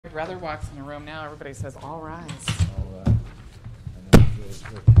Brother walks in the room now. Everybody says, "All rise." I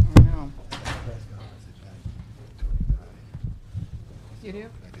I know. You do?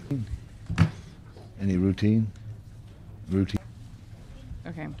 Any routine?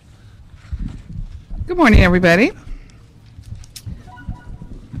 Okay. Good morning, everybody.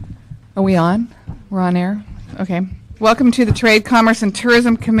 Are we on? We're on air? Okay. Welcome to the Trade, Commerce, and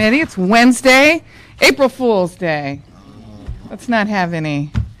Tourism Committee. It's Wednesday, April Fool's Day. Let's not have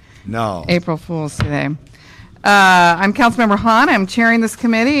any No. April Fools today. I'm Councilmember Hahn. I'm chairing this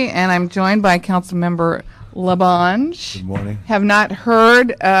committee, and I'm joined by Councilmember LaBonge. Good morning. Have not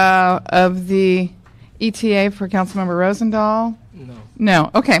heard of the ETA for Councilmember Rosendahl? No.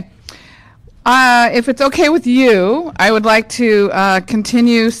 No. Okay. If it's okay with you, I would like to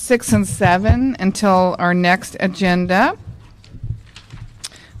continue 6 and 7 until our next agenda.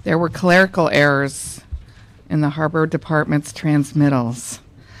 There were clerical errors in the Harbor Department's transmittals,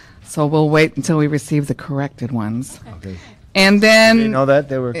 so we'll wait until we receive the corrected ones. Okay. And then Did they know that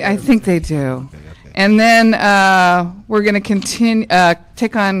they were? I think they do. Okay. And then we're going to continue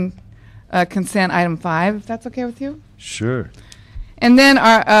take on consent item 5, if that's okay with you. Sure. And then,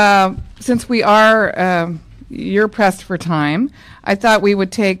 since we are, you're pressed for time, I thought we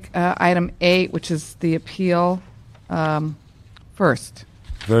would take item 8, which is the appeal, first.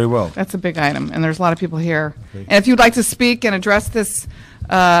 Very well. That's a big item, and there's a lot of people here. Okay. And if you'd like to speak and address this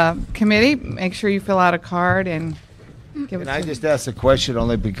committee, make sure you fill out a card and give it Can to I me. just ask a question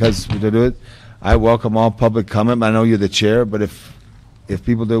only because we do it? I welcome all public comment. I know you're the chair, but if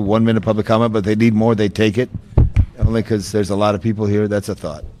people do 1 minute public comment, but they need more, they take it. Only because there's a lot of people here. That's a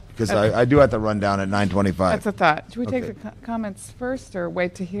thought. Because I do have to run down at 9:25. That's a thought. Should we take Okay. the comments first, or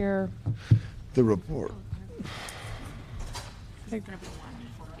wait to hear? The report.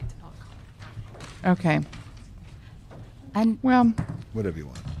 Okay. Un- Well, Whatever you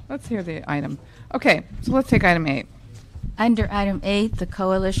want. let's hear the item. Okay, so let's take item 8. Under item 8, the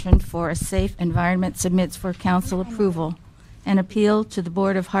Coalition for a Safe Environment submits for council approval an appeal to the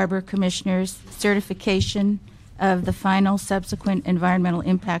Board of Harbor Commissioners certification of the final subsequent environmental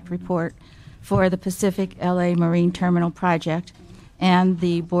impact report for the Pacific LA Marine Terminal project and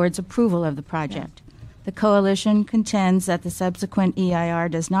the board's approval of the project. The coalition contends that the subsequent EIR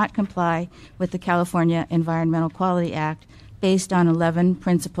does not comply with the California Environmental Quality Act based on 11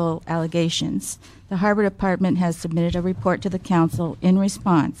 principal allegations. The Harbor Department has submitted a report to the council in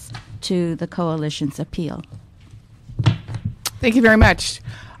response to the coalition's appeal. Thank you very much.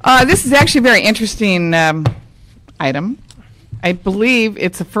 This is actually a very interesting item. I believe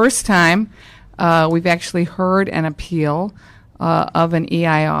it's the first time we've actually heard an appeal of an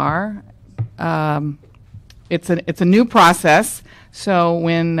EIR. It's a new process, so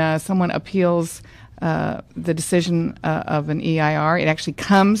when someone appeals the decision of an EIR, it actually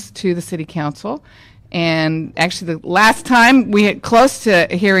comes to the City Council. And actually, the last time we had close to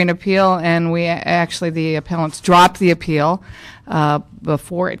hearing appeal, and the appellants dropped the appeal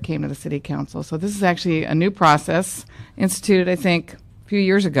before it came to the City Council. So this is actually a new process instituted, I think, a few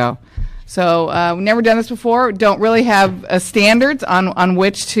years ago. So we've never done this before. Don't really have standards on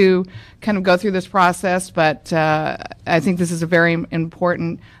which to kind of go through this process, but I think this is a very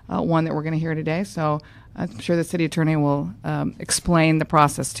important one that we're going to hear today. So I'm sure the City Attorney will explain the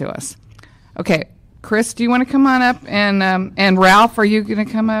process to us. Okay. Chris, do you want to come on up? And Ralph, are you going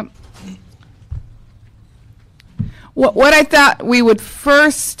to come up? What I thought we would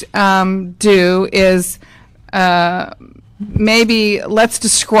first do is maybe let's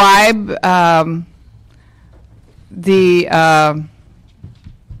describe why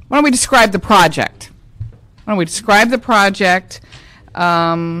don't we describe the project? Why don't we describe the project?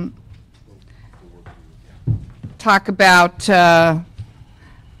 Talk about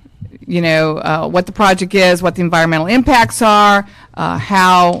what the project is, what the environmental impacts are,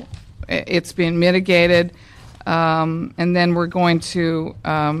 how it's being mitigated, and then we're going to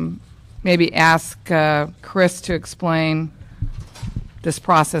maybe ask Chris to explain this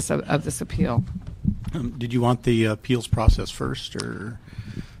process of this appeal. Did you want the appeals process first or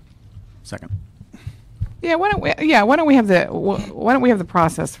second? Yeah, why don't we have the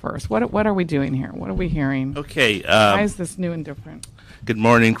process first? What are we doing here? What are we hearing? Okay. Why is this new and different? Good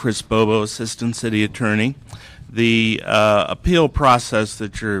morning, Chris Bobo, Assistant City Attorney. The appeal process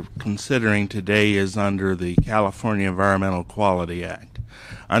that you're considering today is under the California Environmental Quality Act.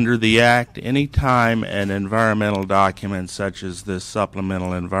 Under the Act, any time an environmental document such as this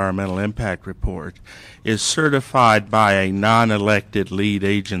Supplemental Environmental Impact Report is certified by a non-elected lead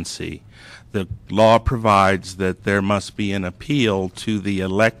agency, the law provides that there must be an appeal to the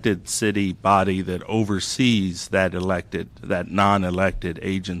elected city body that oversees that non-elected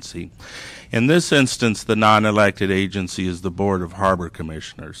agency. In this instance, the non-elected agency is the Board of Harbor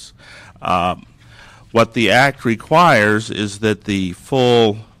Commissioners. What the Act requires is that the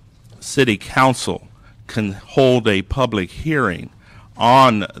full City Council can hold a public hearing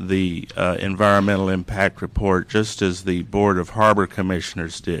on the environmental impact report, just as the Board of Harbor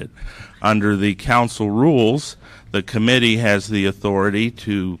Commissioners did. Under the council rules, the committee has the authority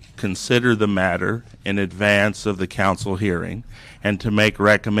to consider the matter in advance of the council hearing and to make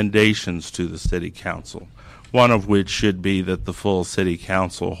recommendations to the City Council, one of which should be that the full City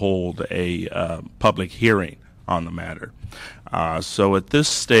Council hold a public hearing on the matter. So at this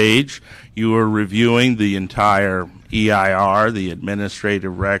stage, you are reviewing the entire EIR, the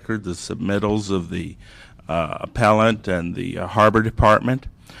administrative record, the submittals of the appellant and the Harbor Department.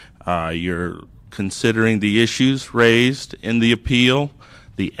 You're considering the issues raised in the appeal,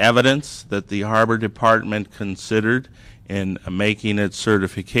 the evidence that the Harbor Department considered in making its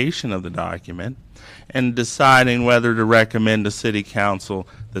certification of the document, and deciding whether to recommend to City Council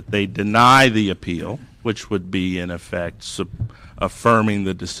that they deny the appeal, which would be, in effect, affirming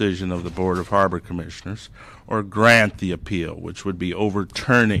the decision of the Board of Harbor Commissioners, or grant the appeal, which would be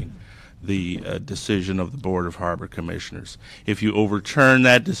overturning the decision of the Board of Harbor Commissioners. If you overturn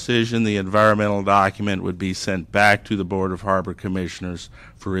that decision, the environmental document would be sent back to the Board of Harbor Commissioners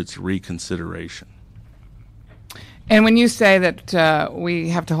for its reconsideration. And when you say that we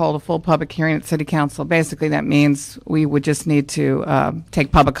have to hold a full public hearing at City Council, basically that means we would just need to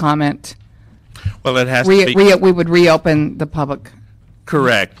take public comment. Well, it has to be... we would reopen the public.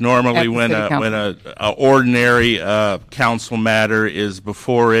 Correct. Normally, At the when City a ordinary council matter is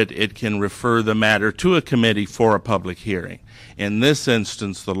before it, it can refer the matter to a committee for a public hearing. In this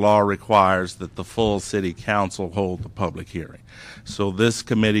instance, the law requires that the full City Council hold the public hearing. So this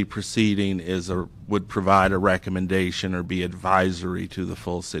committee proceeding would provide a recommendation or be advisory to the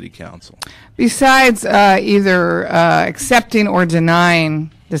full City Council. Besides either accepting or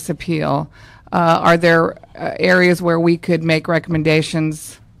denying this appeal, are there areas where we could make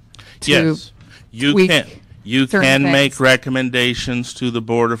recommendations to Yes, you tweak can. You certain can things? make recommendations to the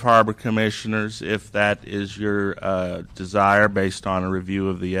Board of Harbor Commissioners if that is your desire based on a review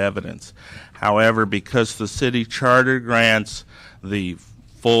of the evidence. However, because the city charter grants the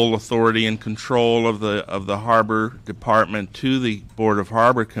full authority and control of the Harbor Department to the Board of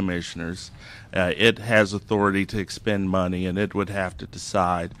Harbor Commissioners, it has authority to expend money, and it would have to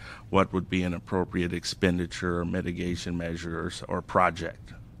decide what would be an appropriate expenditure or mitigation measure or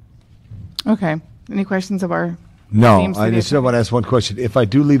project. Okay. Any questions of our No, team, I city just want to ask one question. If I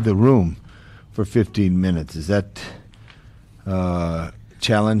do leave the room for 15 minutes, does that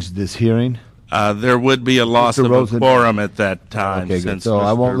challenge this hearing? There would be a loss Mr. of a quorum at that time. Okay, good. since So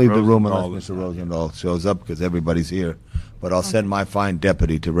I won't Mr. leave the room Rosenthal unless is Mr. not. Rosendahl shows up because everybody's here. But I'll send my fine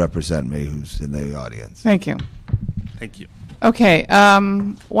deputy to represent me who's in the audience. Thank you. Thank you. Okay.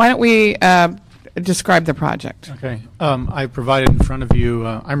 Why don't we describe the project? Okay. I provided in front of you,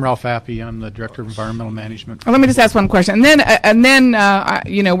 I'm Ralph Appy. I'm the Director of Environmental Management. Well, let me just ask one question, and then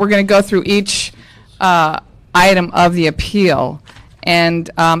we're going to go through each item of the appeal, and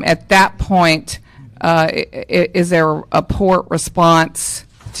at that point, is there a port response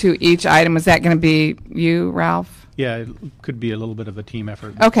to each item? Is that going to be you, Ralph? Yeah, it could be a little bit of a team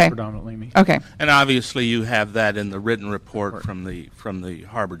effort. but Okay. Predominantly me. Okay. And obviously, you have that in the written report from the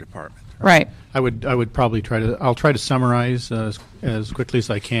Harbor Department. Right. I would probably I'll try to summarize as quickly as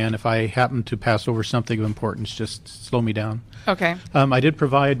I can. If I happen to pass over something of importance, just slow me down. Okay. I did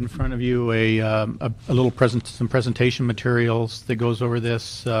provide in front of you a little some presentation materials that goes over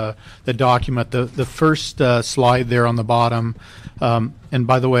this, the document. The first slide there on the bottom, and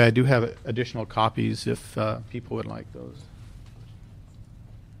by the way, I do have additional copies if people would like those.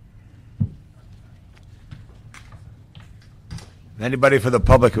 Anybody for the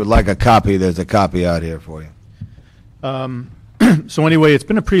public who would like a copy, there's a copy out here for you. So anyway, it's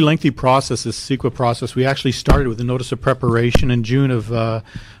been a pretty lengthy process, this CEQA process. We actually started with a notice of preparation in June of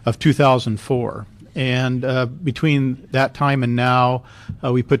 2004. And between that time and now,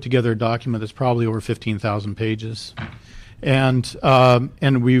 we put together a document that's probably over 15,000 pages. And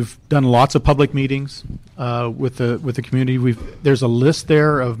we've done lots of public meetings with the community. There's a list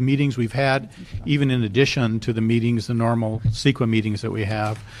there of meetings we've had, even in addition to the meetings, the normal CEQA meetings that we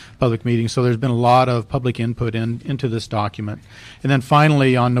have, public meetings. So there's been a lot of public input into this document. And then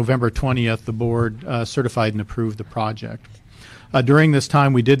finally, on November 20th, the board certified and approved the project. During this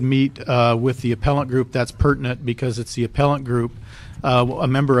time, we did meet with the appellant group. That's pertinent because it's the appellant group a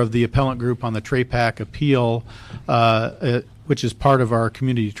member of the appellant group on the TRAPAC appeal, which is part of our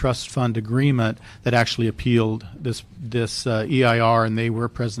Community Trust Fund agreement, that actually appealed this EIR, and they were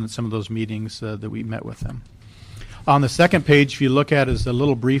present at some of those meetings that we met with them. On the second page, if you look at, is a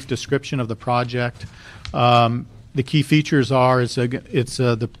little brief description of the project. The key features are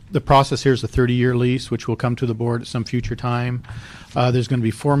the process here is a 30-year lease, which will come to the board at some future time. There's going to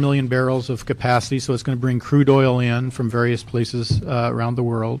be 4 million barrels of capacity, so it's going to bring crude oil in from various places around the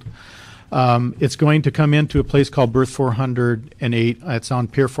world. It's going to come into a place called berth 408. It's on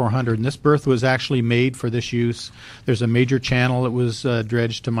Pier 400, and this berth was actually made for this use. There's a major channel that was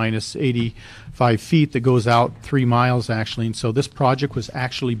dredged to minus 85 feet that goes out 3 miles, actually, and so this project was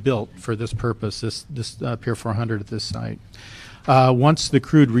actually built for this purpose, this Pier 400 at this site. Once the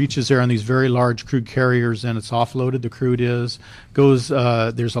crude reaches there on these very large crude carriers and it's offloaded, the crude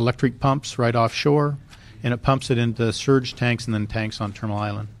there's electric pumps right offshore, and it pumps it into surge tanks and then tanks on Terminal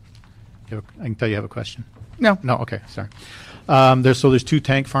Island. I can tell you have a question. No. No, okay, sorry. There's 2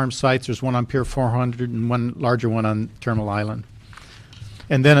 tank farm sites. There's one on Pier 400 and one larger one on Terminal Island.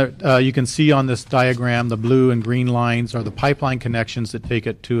 And then you can see on this diagram the blue and green lines are the pipeline connections that take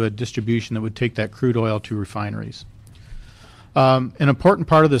it to a distribution that would take that crude oil to refineries. An important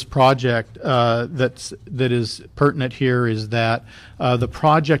part of this project that is pertinent here is that the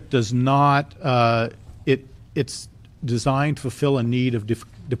project does not, it's designed to fulfill a need of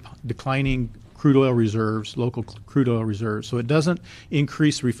declining crude oil reserves, local crude oil reserves. So it doesn't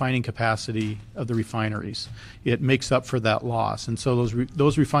increase refining capacity of the refineries. It makes up for that loss. And so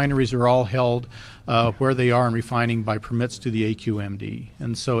those refineries are all held where they are in refining by permits to the AQMD.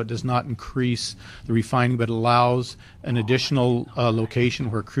 And so it does not increase the refining, but allows an additional location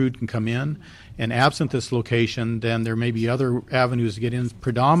where crude can come in. And absent this location, then there may be other avenues to get in,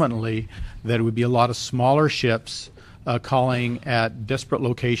 predominantly that it would be a lot of smaller ships calling at disparate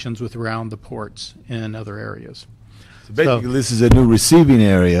locations around the ports in other areas. So basically, this is a new receiving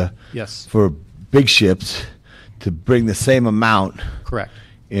area Yes, for big ships to bring the same amount correct.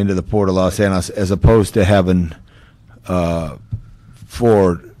 into the Port of Los Angeles, as opposed to having 4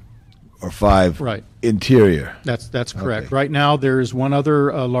 or 5 Right. interior. That's correct. Okay. Right now, there is one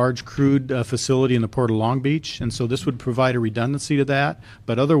other large crude facility in the Port of Long Beach, and so this would provide a redundancy to that.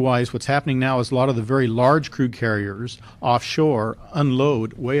 But otherwise, what's happening now is a lot of the very large crude carriers offshore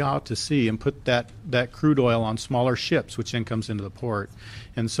unload way out to sea and put that crude oil on smaller ships, which then comes into the port.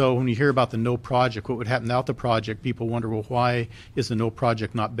 And so when you hear about the no project, what would happen without the project, people wonder, well, why is the no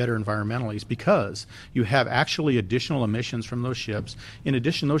project not better environmentally? It's because you have actually additional emissions from those ships. In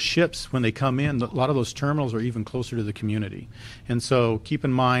addition, those ships, when they come in, a lot of those terminals are even closer to the community. And so keep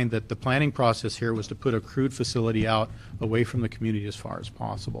in mind that the planning process here was to put a crude facility out away from the community as far as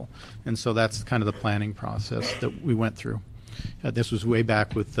possible. And so that's kind of the planning process that we went through. This was way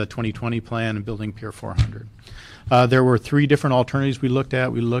back with the 2020 plan and building Pier 400. There were 3 different alternatives we looked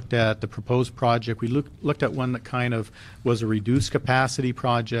at. We looked at the proposed project. We looked at one that kind of was a reduced capacity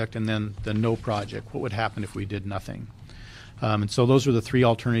project, and then the no project. What would happen if we did nothing? And so those are the 3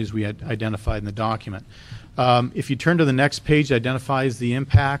 alternatives we had identified in the document. If you turn to the next page, it identifies the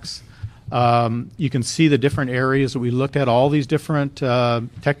impacts. You can see the different areas that we looked at, all these different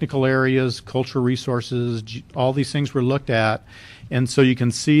technical areas, cultural resources, all these things were looked at. And so you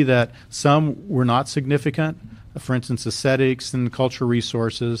can see that some were not significant. For instance, aesthetics and cultural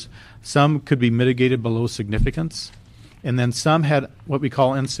resources. Some could be mitigated below significance. And then some had what we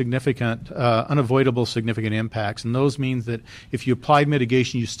call insignificant, unavoidable significant impacts. And those means that if you applied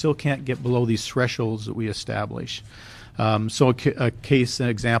mitigation, you still can't get below these thresholds that we establish. So an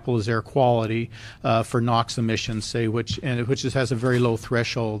example is air quality for NOx emissions, say, which just has a very low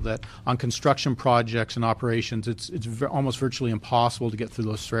threshold that on construction projects and operations, it's almost virtually impossible to get through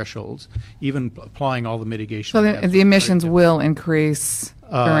those thresholds, even applying all the mitigation. So steps. the emissions will increase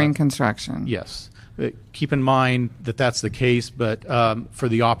during construction. Yes. Keep in mind that that's the case, but for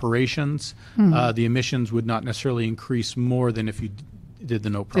the operations, the emissions would not necessarily increase more than if you did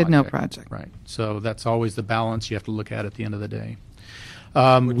the no project. Did no project. Right. So that's always the balance you have to look at the end of the day.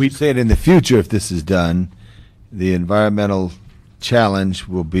 We say it in the future, if this is done, the environmental challenge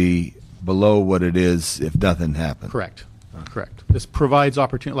will be below what it is if nothing happens. Correct. Correct. This provides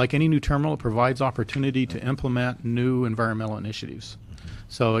opportunity, like any new terminal, it provides opportunity to implement new environmental initiatives.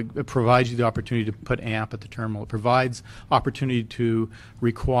 So it provides you the opportunity to put AMP at the terminal. It provides opportunity to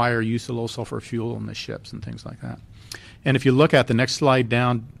require use of low sulfur fuel in the ships and things like that. And if you look at the next slide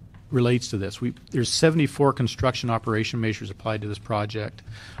down, relates to this. There's 74 construction operation measures applied to this project.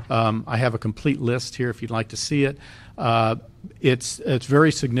 I have a complete list here if you'd like to see it. It's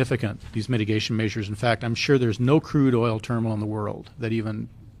very significant, these mitigation measures. In fact, I'm sure there's no crude oil terminal in the world that even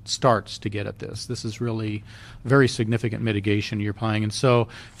starts to get at this. This is really very significant mitigation you're applying. And so,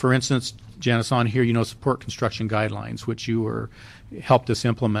 for instance, Janice, on here, support construction guidelines, which you helped us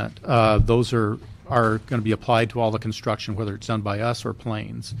implement. Those are going to be applied to all the construction, whether it's done by us or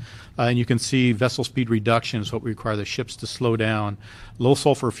planes. And you can see vessel speed reduction is what we require the ships to slow down. Low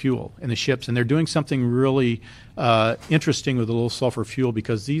sulfur fuel in the ships, and they're doing something really interesting with the low sulfur fuel,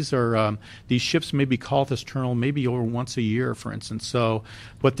 because these ships may be called this terminal maybe over once a year, for instance. So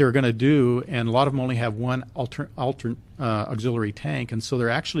what they're going to do, and a lot of them only have one auxiliary tank, and so they're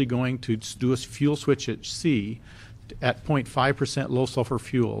actually going to do a fuel switch at sea at 0.5% low sulfur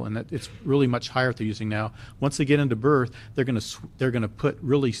fuel, and it's really much higher what they're using now. Once they get into berth, they're going to put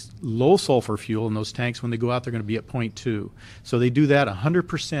really low sulfur fuel in those tanks. When they go out, they're going to be at 0.2. So they do that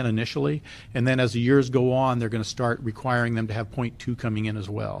 100% initially, and then as the years go on, they're going to start requiring them to have 0.2 coming in as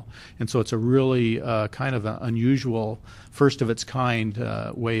well. And so it's a really kind of an unusual, first of its kind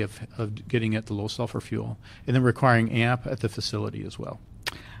way of getting at the low sulfur fuel, and then requiring AMP at the facility as well.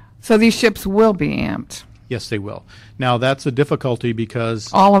 So these ships will be amped. Yes, they will. Now, that's a difficulty because...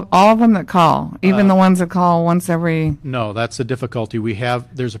 All of them that call, even the ones that call once every... No, that's a difficulty.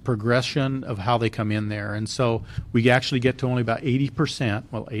 There's a progression of how they come in there. And so we actually get to only about 80%.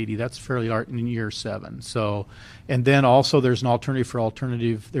 Well, 80, that's fairly in year 7. So, and then also there's an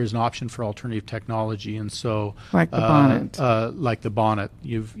there's an option for alternative technology. And so... Like the bonnet. Like the bonnet.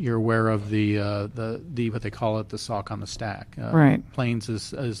 You're aware of the what they call it, the sock on the stack. Right. Planes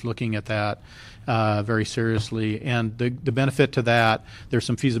is looking at that very seriously. And the benefit to that, there's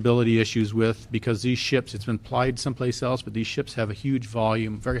some feasibility issues because these ships, it's been applied someplace else, but these ships have a huge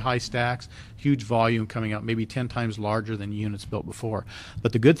volume, very high stacks, huge volume coming out, maybe 10 times larger than units built before.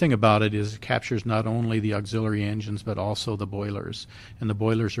 But the good thing about it is it captures not only the auxiliary engines, but also the boilers. And the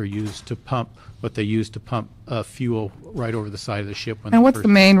boilers are used to pump what they use to pump fuel right over the side of the ship. And what's the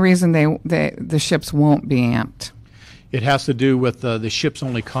main reason the ships won't be amped? It has to do with the ships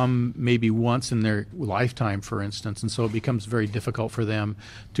only come maybe once in their lifetime, for instance, and so it becomes very difficult for them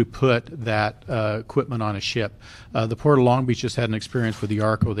to put that equipment on a ship. The Port of Long Beach just had an experience with the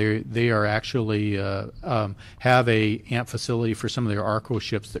ARCO. They are actually have a AMP facility for some of their ARCO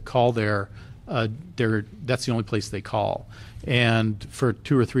ships that call that's the only place they call. And for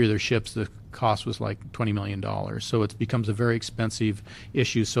 2 or 3 of their ships, the cost was like $20 million. So it becomes a very expensive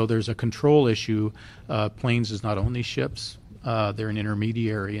issue. So there's a control issue. Planes does not own these ships. They're an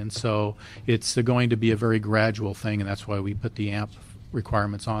intermediary. And so it's going to be a very gradual thing, and that's why we put the AMP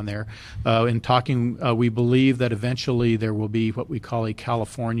requirements on there. In talking, we believe that eventually there will be what we call a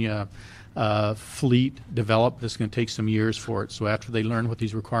California fleet developed. This is going to take some years for it. So after they learn what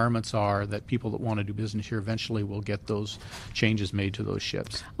these requirements are, that people that want to do business here eventually will get those changes made to those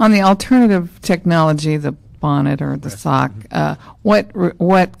ships. On the alternative technology, the bonnet or the sock,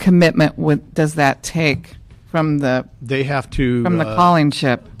 what commitment does that take from the calling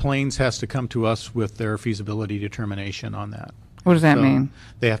ship? Planes has to come to us with their feasibility determination on that. What does that mean?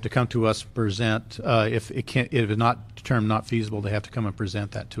 They have to come to us, present. If it's not determined not feasible, they have to come and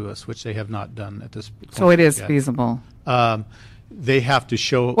present that to us, which they have not done at this point. So it is yet. feasible. They have to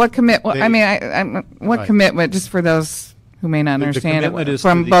show what commitment, just for those who may not understand it,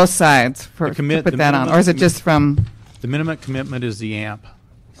 from both sides to put that on, or is it just from? The minimum commitment is the AMP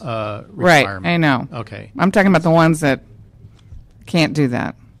requirement. Right, I know. Okay. I'm talking about the ones that can't do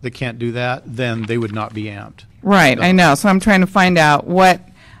that. That can't do that, then they would not be amped. Right, I know. So I'm trying to find out what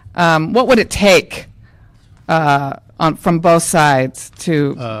would it take from both sides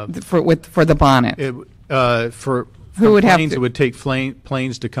for the bonnet. Who would planes, have to? It would take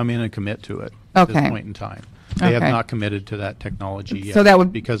planes to come in and commit to it at this point in time. They have not committed to that technology yet. So that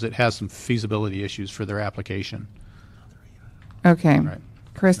would because it has some feasibility issues for their application. Okay. Right.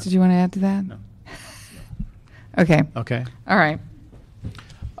 Chris, did you want to add to that? No. Okay. Okay. All right.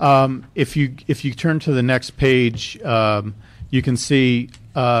 If you turn to the next page, you can see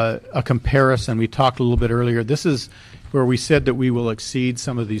a comparison. We talked a little bit earlier. This is where we said that we will exceed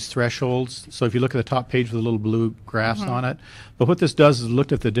some of these thresholds. So if you look at the top page with the little blue graphs on it, but what this does is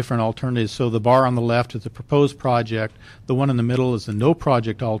look at the different alternatives. So the bar on the left is the proposed project, the one in the middle is the no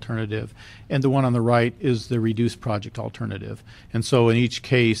project alternative, and the one on the right is the reduced project alternative. And so in each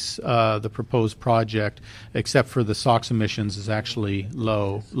case, the proposed project, except for the SOx emissions, is actually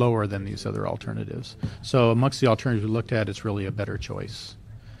lower than these other alternatives. So amongst the alternatives we looked at, it's really a better choice.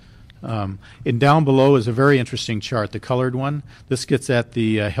 And down below is a very interesting chart, the colored one. This gets at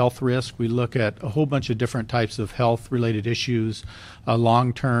the health risk. We look at a whole bunch of different types of health-related issues,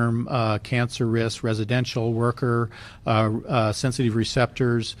 long-term cancer risk, residential, worker, sensitive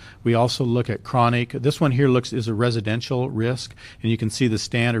receptors. We also look at chronic. This one here is a residential risk, and you can see the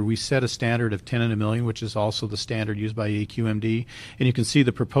standard. We set a standard of 10 in a million, which is also the standard used by AQMD, and you can see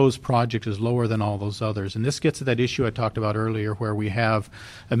the proposed project is lower than all those others. And this gets at that issue I talked about earlier, where we have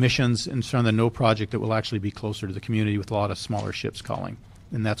emissions in front of the No project that will actually be closer to the community with a lot of smaller ships calling,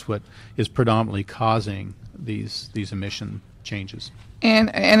 and that's what is predominantly causing these emission changes. And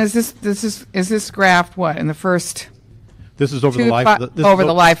is this graph what in the first? This is over the life. Over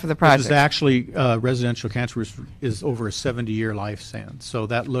the life of the project. This is actually residential cancer risk is over a 70-year lifespan. So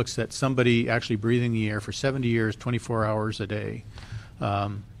that looks at somebody actually breathing the air for 70 years, 24 hours a day,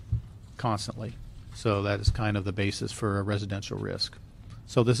 constantly. So that is kind of the basis for a residential risk.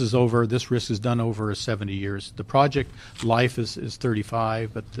 So this risk is done over 70 years. The project life is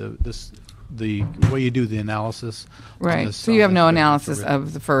 35, but the way you do the analysis. Right. So you have no analysis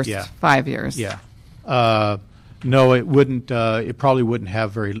of the first 5 years. Yeah. No, it wouldn't. It probably wouldn't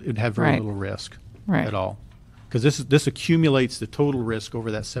have very little risk at all, because this accumulates the total risk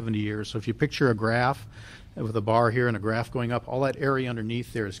over that 70 years. So if you picture a graph with a bar here and a graph going up, all that area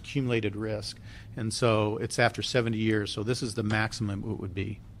underneath there is accumulated risk, and so it's after 70 years. So this is the maximum it would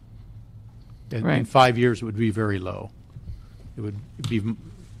be. In 5 years, it would be very low. It would be,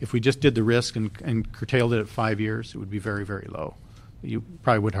 if we just did the risk and curtailed it at 5 years, it would be very, very low. You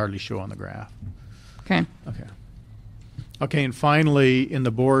probably would hardly show on the graph. Okay. Okay, and finally, in the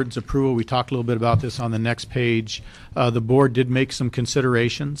board's approval, we talked a little bit about this on the next page. The board did make some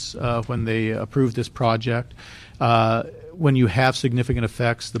considerations when they approved this project. When you have significant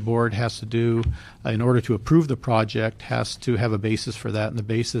effects, the board has to do, in order to approve the project, has to have a basis for that, and the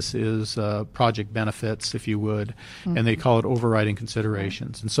basis is project benefits, if you would, and they call it overriding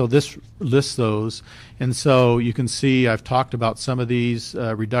considerations. And so this lists those, and so you can see I've talked about some of these: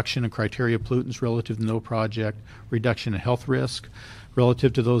 reduction in criteria pollutants relative to no project, reduction in health risk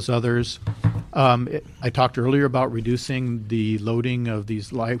relative to those others. I talked earlier about reducing the loading of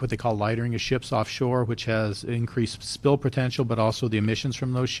these what they call lightering of ships offshore, which has increased spill potential, but also the emissions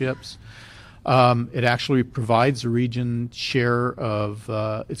from those ships. It actually provides a region share of,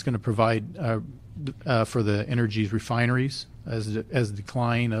 it's going to provide for the energy's refineries as the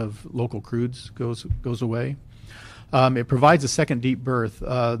decline of local crudes goes away. It provides a second deep berth.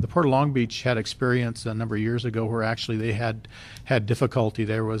 The Port of Long Beach had experience a number of years ago where actually they had difficulty.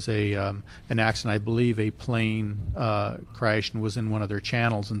 There was an accident, I believe a plane crashed and was in one of their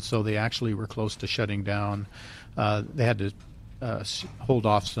channels, and so they actually were close to shutting down. They had to hold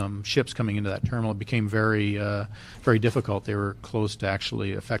off some ships coming into that terminal. It became very difficult. They were close to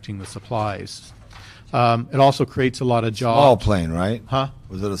actually affecting the supplies. It also creates a lot of jobs. Small plane, right? Huh?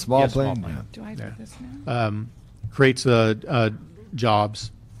 Was it a small plane? Small plane. Yeah. Do I do this now? Creates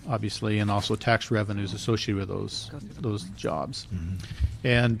jobs, obviously, and also tax revenues associated with those jobs.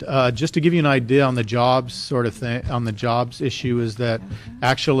 And just to give you an idea on the jobs sort of thing, on the jobs issue, is that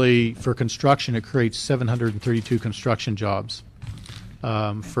actually for construction it creates 732 construction jobs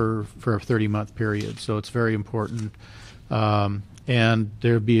for a 30-month period. So it's very important. And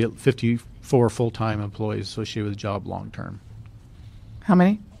there'd be 54 full-time employees associated with the job long-term. How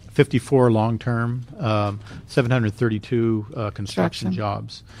many? 54 long-term, 732 construction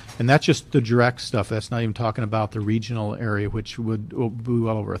jobs. And that's just the direct stuff. That's not even talking about the regional area, which will be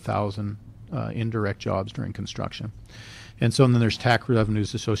well over 1,000 indirect jobs during construction. And so then there's tax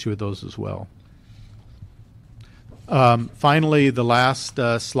revenues associated with those as well. Finally, the last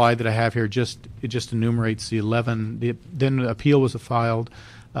slide that I have here it just enumerates the 11. Then the appeal was filed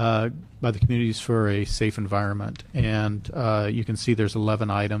by the communities for a safe environment, and you can see there's 11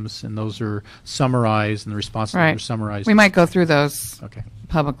 items, and those are summarized, and the responses are summarized. We might go through those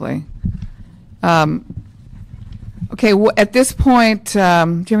publicly. Okay, at this point, do you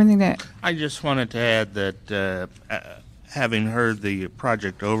have anything to? I just wanted to add that having heard the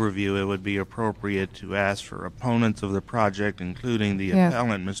project overview, it would be appropriate to ask for opponents of the project, including the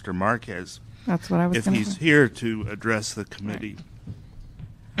appellant, Mr. Marquez, That's what I was if going to he's say. here to address the committee.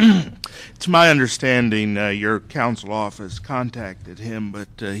 It's my understanding your council office contacted him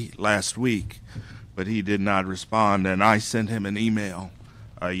last week, but he did not respond, and I sent him an email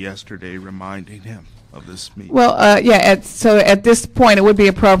yesterday reminding him of this meeting. Well, so at this point, it would be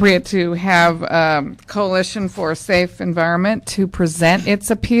appropriate to have Coalition for a Safe Environment to present its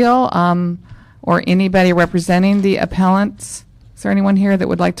appeal, or anybody representing the appellants. Is there anyone here that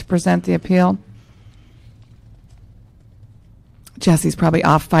would like to present the appeal? Jesse's probably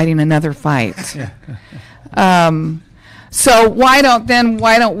off fighting another fight. So why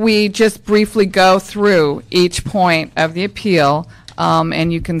don't we just briefly go through each point of the appeal,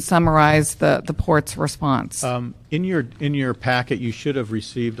 and you can summarize the port's response. In your packet, you should have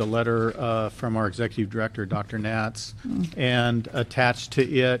received a letter from our executive director, Dr. Natz, and attached to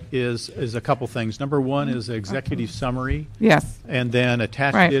it is a couple things. Number one is an executive summary. Yes. And then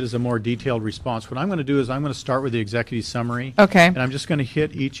attached Right. to it is a more detailed response. What I'm going to do is I'm going to start with the executive summary. Okay. And I'm just going to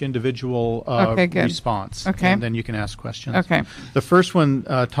hit each individual Okay, good. response. Okay. And then you can ask questions. Okay. The first one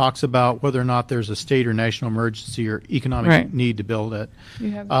talks about whether or not there's a state or national emergency or economic Right. need to build it.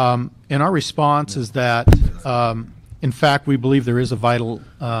 You have And our response is that, in fact, we believe there is a vital.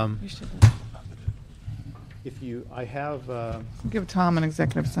 I have. give Tom an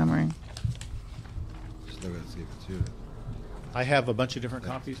executive summary. I have a bunch of different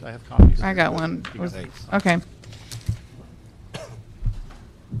copies. I have copies. I got one. You got these. Okay.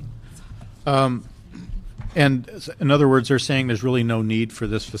 And in other words, they're saying there's really no need for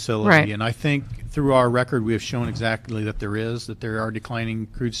this facility. Right. And I think through our record, we have shown exactly that there are declining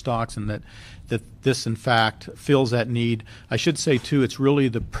crude stocks, and that this, in fact, fills that need. I should say, too, it's really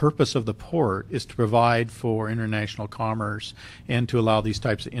the purpose of the port is to provide for international commerce and to allow these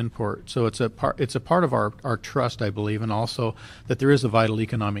types of import. So it's a part of our trust, I believe, and also that there is a vital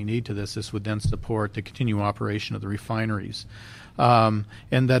economic need to this. This would then support the continued operation of the refineries. And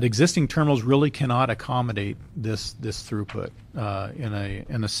that existing terminals really cannot accommodate this throughput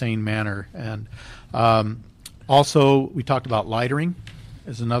in a sane manner. And also, we talked about lightering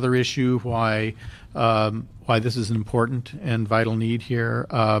as another issue why this is an important and vital need here.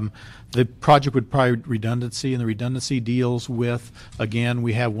 The project would provide redundancy, and the redundancy deals with, again,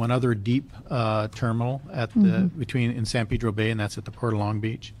 we have one other deep terminal at in San Pedro Bay, and that's at the Port of Long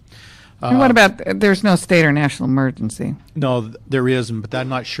Beach. And what about, there's no state or national emergency? No, there isn't, but I'm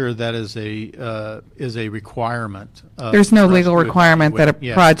not sure that is a requirement. There's no for us legal to requirement that a evaluate.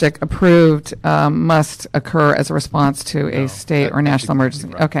 Yeah. project approved must occur as a response to a No, state or that's national exactly emergency.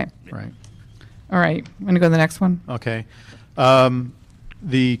 right. Okay. Right. All right. I'm going to go to the next one. Okay.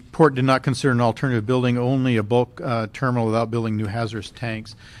 The port did not consider an alternative building only a bulk terminal without building new hazardous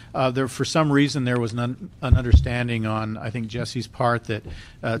tanks. For some reason, there was an understanding on, I think, Jesse's part that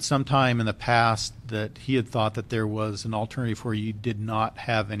at some time in the past that he had thought that there was an alternative where you did not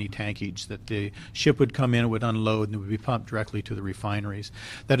have any tankage, that the ship would come in, it would unload, and it would be pumped directly to the refineries.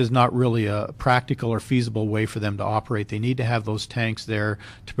 That is not really a practical or feasible way for them to operate. They need to have those tanks there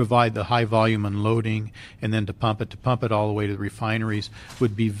to provide the high volume unloading, and then to pump it all the way to the refineries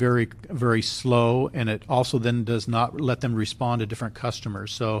would be very, very slow, and it also then does not let them respond to different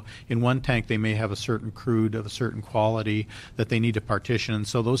customers. So in one tank, they may have a certain crude of a certain quality that they need to partition. And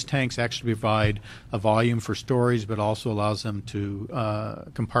so those tanks actually provide a volume for storage, but also allows them to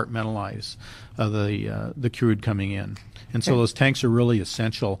compartmentalize the crude coming in. And so those tanks are really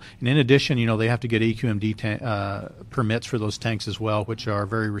essential. And in addition, they have to get AQMD permits for those tanks as well, which are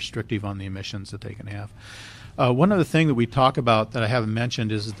very restrictive on the emissions that they can have. One other thing that we talk about that I haven't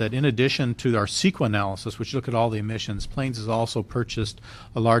mentioned is that in addition to our CEQA analysis, which look at all the emissions, Plains has also purchased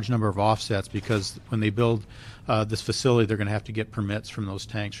a large number of offsets because when they build this facility, they're going to have to get permits from those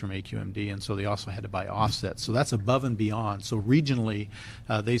tanks from AQMD, and so they also had to buy offsets. So that's above and beyond. So regionally,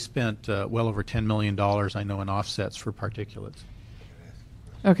 they spent well over $10 million, I know, in offsets for particulates.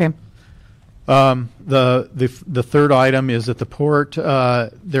 Okay. The third item is that the port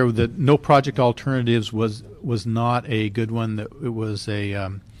no project alternatives was not a good one. That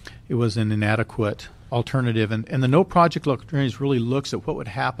it was an inadequate alternative, and the no project alternatives really looks at what would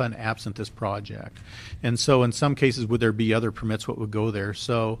happen absent this project, and so in some cases would there be other permits what would go there.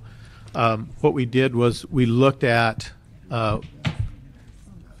 So what we did was we looked at. Go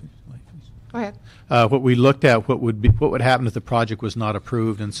ahead. What we looked at what would happen if the project was not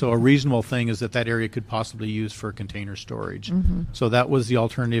approved, and so a reasonable thing is that area could possibly use for container storage. So that was the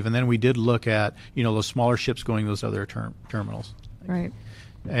alternative, and then we did look at those smaller ships going those other terminals. Right.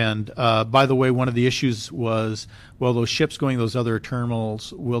 And by the way, one of the issues was, well, those ships going those other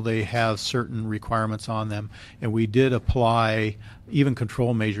terminals, will they have certain requirements on them? And we did apply even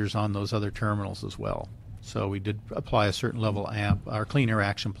control measures on those other terminals as well. So we did apply a certain level of AMP. Our Clean Air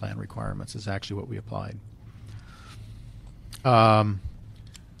Action Plan requirements is actually what we applied.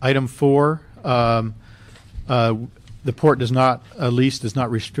 Item 4, The port lease does not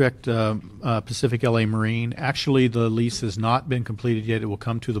restrict Pacific LA Marine. Actually, the lease has not been completed yet. It will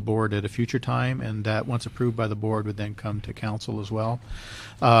come to the board at a future time, and that, once approved by the board, would then come to council as well.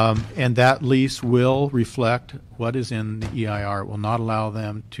 And that lease will reflect what is in the EIR. It will not allow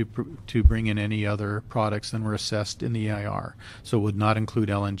them to bring in any other products than were assessed in the EIR. So it would not include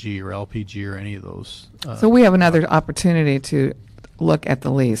LNG or LPG or any of those. So we have another opportunity to look at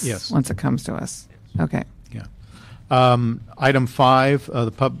the lease Yes. once it comes to us. Okay. Item 5,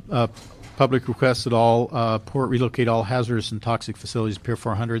 the public requests that all port relocate all hazardous and toxic facilities to Pier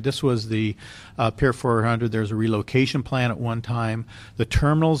 400. This was the Pier 400. There's a relocation plan at one time. The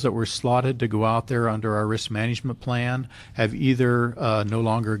terminals that were slotted to go out there under our risk management plan have either no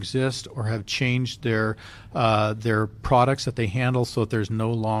longer exist or have changed their products that they handle, so that there's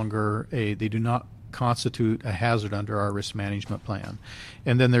no longer they do not constitute a hazard under our risk management plan.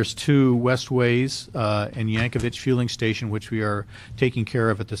 And then there's 2 Westways and Yankovich fueling station, which we are taking care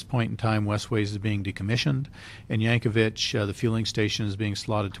of at this point in time. Westways is being decommissioned, and Yankovich, the fueling station, is being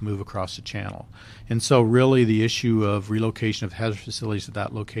slotted to move across the channel. And so really the issue of relocation of hazard facilities at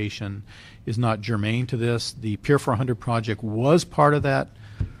that location is not germane to this. The Pier 400 project was part of that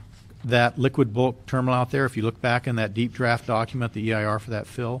liquid bulk terminal out there. If you look back in that deep draft document, the EIR for that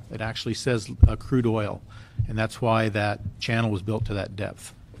fill, it actually says crude oil, and that's why that channel was built to that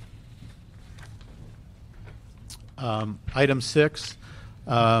depth. Item 6,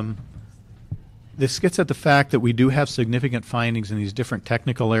 this gets at the fact that we do have significant findings in these different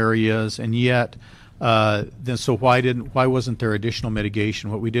technical areas, and yet then so why wasn't there additional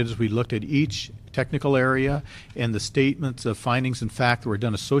mitigation? What we did is we looked at each technical area and the statements of findings and fact that were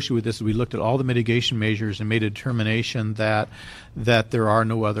done associated with this. We looked at all the mitigation measures and made a determination that there are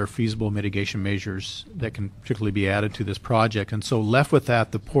no other feasible mitigation measures that can particularly be added to this project. And so left with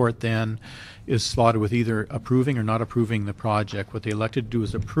that, the port then is slotted with either approving or not approving the project. What they elected to do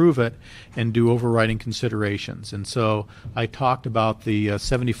is approve it and do overriding considerations. And so I talked about the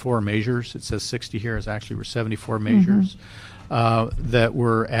 74 measures. It says 60 here. It actually were 74 measures that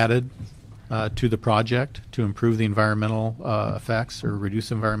were added to the project to improve the environmental effects or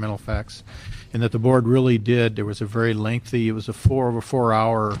reduce environmental effects, and that the board really did. There was a very lengthy, it was a over 4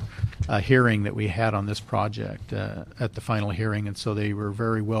 hour hearing that we had on this project at the final hearing, and so they were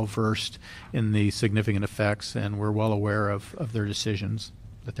very well versed in the significant effects and were well aware of their decisions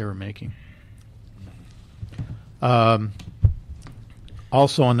that they were making.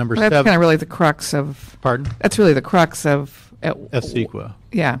 Also on number 7. That's kind of really the crux of. Pardon? That's really the crux of. CEQA.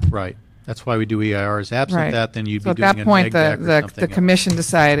 Yeah. Right. That's why we do EIRs. Absent Right. that, then you'd So be at doing that a point, neg deck or the something else. commission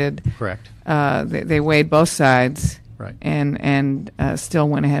decided. Correct. They weighed both sides. Right. And still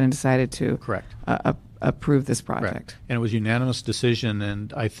went ahead and decided to. Correct. Approve this project. Correct. And it was a unanimous decision,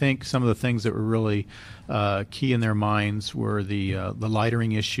 and I think some of the things that were really key in their minds were the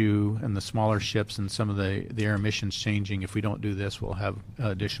lightering issue and the smaller ships and some of the air emissions changing. If we don't do this, we'll have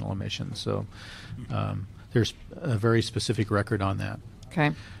additional emissions. So there's a very specific record on that.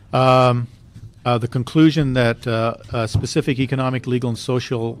 Okay. The conclusion that specific economic, legal, and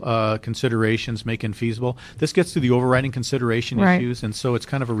social considerations make infeasible. This gets to the overriding consideration Right. issues, and so it's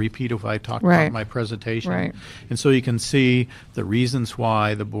kind of a repeat of what I talked Right. about in my presentation. Right. And so you can see the reasons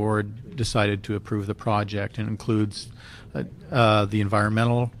why the board decided to approve the project, and includes the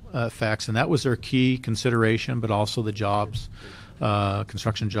environmental effects, and that was their key consideration, but also the jobs.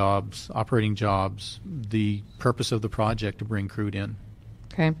 Construction jobs, operating jobs, the purpose of the project to bring crude in.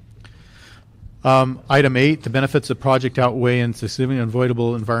 Okay. Item 8, the benefits of the project outweigh and significant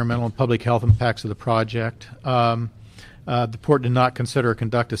unavoidable environmental and public health impacts of the project. The port did not consider or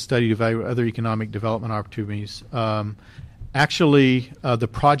conduct a study to evaluate other economic development opportunities. Actually, the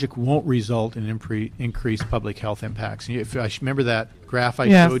project won't result in increased public health impacts. If I remember that graph I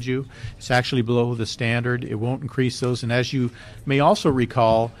Yes. showed you, it's actually below the standard. It won't increase those. And as you may also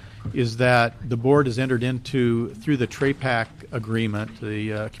recall, is that the board has entered into, through the TRAPAC agreement,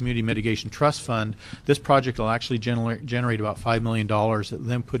 the Community Mitigation Trust Fund, this project will actually generate about $5 million that will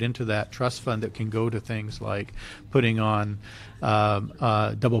then put into that trust fund that can go to things like putting on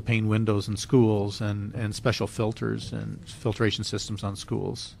double pane windows in schools and special filters and filtration systems on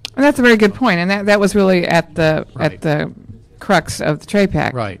schools. And that's a very good point, and that was really at the Right. at the crux of the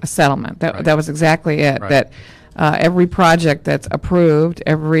TRAPAC Right. settlement. Right. That was exactly it. Right. That every project that's approved,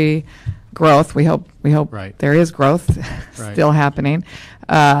 every growth, we hope Right. there is growth Right. still happening.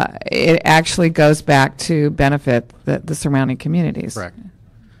 It actually goes back to benefit the surrounding communities. Correct.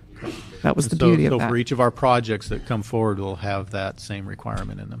 That was the So- beauty of so that. for each of our projects that come forward, we'll have that same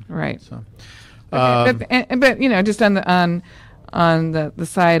requirement in them. Right. So, But you know, just on the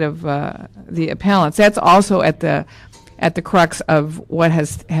side of the appellants, that's also at the at the crux of what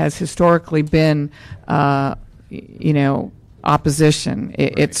has historically been, opposition.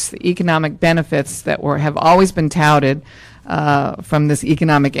 It's the economic benefits that have always been touted from this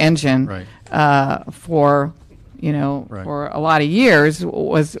economic engine for for a lot of years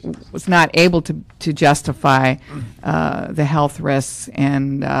was not able to justify the health risks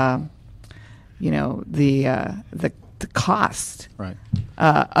and the cost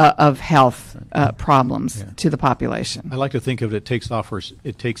of health problems to the population. I like to think of it takes up where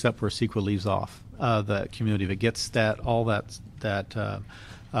CEQA leaves off the community. If it gets that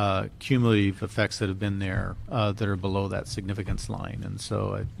cumulative effects that have been there that are below that significance line, and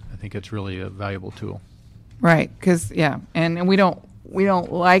so I think it's really a valuable tool. Right, because and we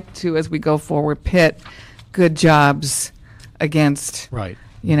don't like to, as we go forward, pit good jobs against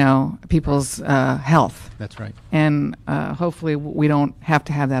people's health. That's right. And hopefully we don't have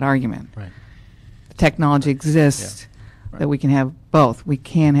to have that argument. Right. The technology exists that we can have both. We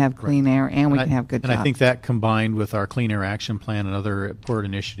can have clean air and we can have good jobs. And I think that combined with our Clean Air Action Plan and other port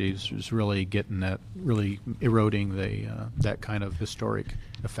initiatives is really really eroding that kind of historic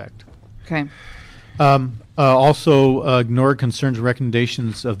effect. Okay. Also ignored concerns and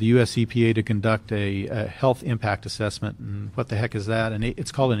recommendations of the U.S. EPA to conduct a health impact assessment. And what the heck is that? And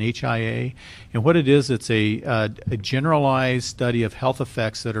it's called an HIA. And what it is, it's a generalized study of health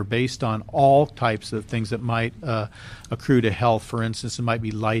effects that are based on all types of things that might accrue to health. For instance, it might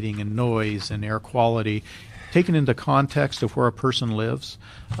be lighting and noise and air quality, taken into context of where a person lives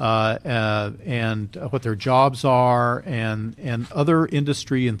and what their jobs are and other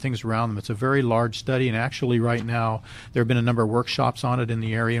industry and things around them. It's a very large study, and actually right now there have been a number of workshops on it in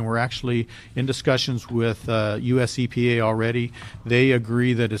the area, and we're actually in discussions with U.S. EPA already. They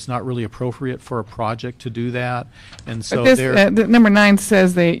agree that it's not really appropriate for a project to do that. And so the number 9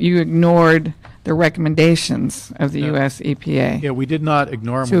 says that you ignored the recommendations of the U.S. EPA. Yeah, we did not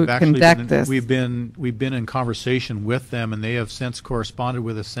ignore them. To We've actually conduct this. We've been in conversation with them, and they have since corresponded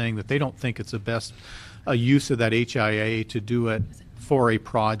with us saying that they don't think it's the best use of that HIA to do it for a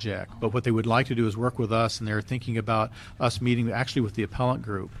project. But what they would like to do is work with us, and they're thinking about us meeting actually with the appellant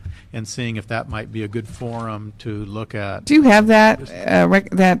group and seeing if that might be a good forum to look at. Do you have that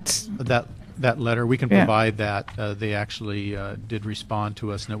that letter? We can provide that. They actually did respond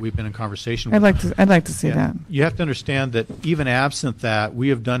to us, and that we've been in conversation with them. I'd like to see that. You have to understand that even absent that,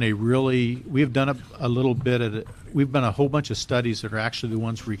 we've done a whole bunch of studies that are actually the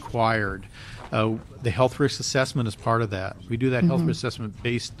ones required. The health risk assessment is part of that. We do that health risk assessment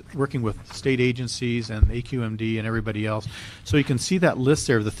working with state agencies and AQMD and everybody else. So you can see that list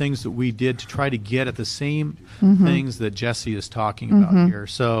there of the things that we did to try to get at the same things that Jesse is talking about here.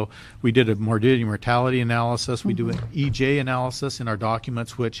 So we did a morbidity and mortality analysis. We do an EJ analysis in our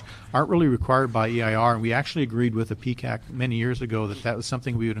documents, which aren't really required by EIR. And we actually agreed with the PCAC many years ago that was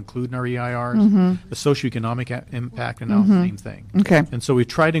something we would include in our EIRs. The socioeconomic impact analysis, same thing. Okay. And so we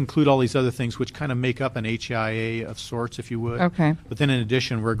try to include all these other things which kind of make up an HIA of sorts, if you would. Okay. But then in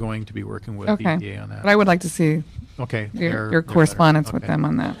addition, we're going to be working with EPA on that. But I would like to see your correspondence with them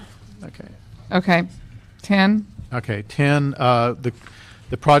on that. Okay. Okay. 10. Okay. 10. The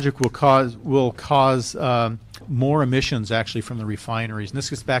project will cause more emissions actually from the refineries. And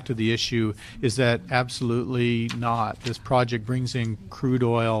this gets back to the issue is that absolutely not. This project brings in crude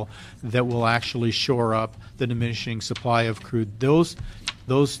oil that will actually shore up the diminishing supply of crude. Those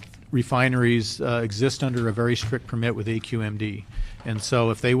refineries exist under a very strict permit with AQMD. And so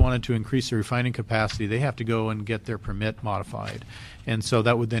if they wanted to increase their refining capacity, they have to go and get their permit modified. And so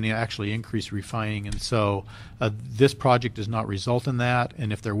that would then actually increase refining. And so this project does not result in that.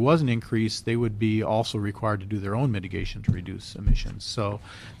 And if there was an increase, they would be also required to do their own mitigation to reduce emissions. So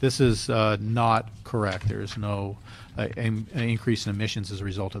this is not correct. There is no an increase in emissions as a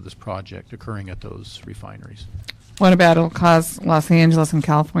result of this project occurring at those refineries. What about it'll cause Los Angeles and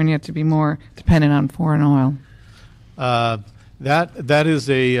California to be more dependent on foreign oil? That is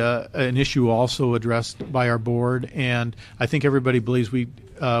an issue also addressed by our board, and I think everybody believes we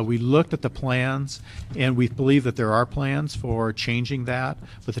looked at the plans, and we believe that there are plans for changing that,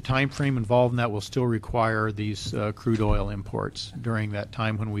 but the time frame involved in that will still require these crude oil imports during that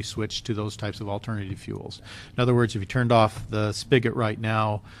time when we switch to those types of alternative fuels. In other words, if you turned off the spigot right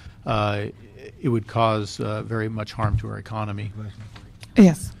now, it would cause very much harm to our economy.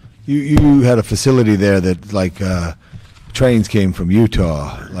 Yes. You had a facility there that trains came from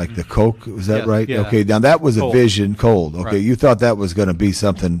Utah, like the Coke, was that right? Yeah. Okay, now that was a Cold. vision, cold. Okay, Right. You thought that was going to be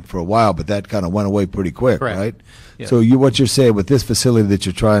something for a while, but that kind of went away pretty quick, Correct. right? Yeah. So what you're saying with this facility that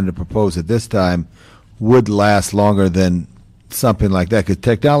you're trying to propose at this time would last longer than something like that? Because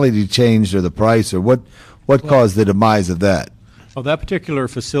technology changed, or the price, or what What caused the demise of that? Well, that particular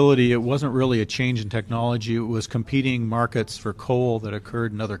facility, it wasn't really a change in technology. It was competing markets for coal that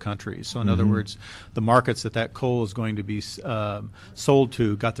occurred in other countries. So in other words, the markets that coal is going to be sold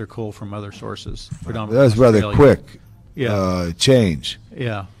to got their coal from other sources, predominantly That was rather Australia. quick Yeah. change.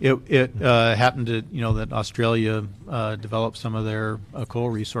 Yeah, it happened to, that Australia developed some of their coal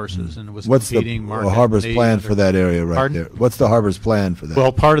resources and was What's the competing market. harbor's They- plan for that area right Pardon? there? What's the harbor's plan for that?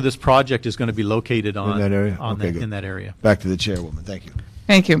 Well, part of this project is going to be located on that area? on Okay, that, good. in that area. Back to the chairwoman. Thank you.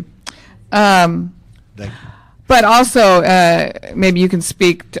 Thank you. Thank you. But also, maybe you can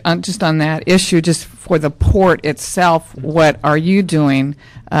speak just on that issue, just for the port itself. What are you doing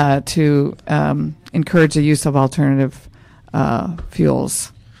to encourage the use of alternative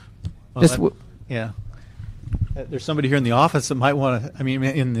fuels? Well, Just that- w- yeah. There's somebody here in the office that might want to. I mean,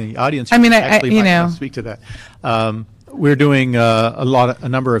 in the audience. I mean, actually you might know. wanna speak to that. We're doing a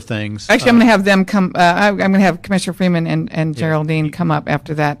number of things. Actually, I'm going to have them come. I'm going to have Commissioner Freeman and Geraldine come up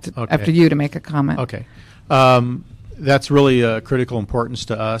after that, Okay. after you, to make a comment. Okay. That's really critical importance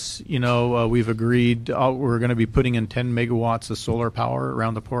to us. We've agreed we're going to be putting in 10 megawatts of solar power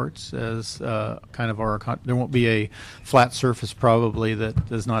around the ports as kind of there won't be a flat surface probably that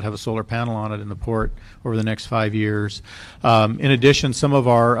does not have a solar panel on it in the port over the next 5 years. In addition, some of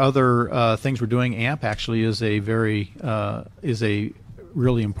our other things we're doing, AMP actually is a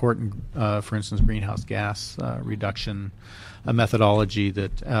really important, for instance, greenhouse gas reduction methodology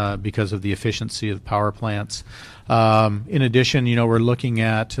that because of the efficiency of the power plants. In addition, we're looking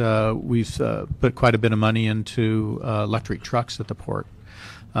at, we've put quite a bit of money into electric trucks at the port.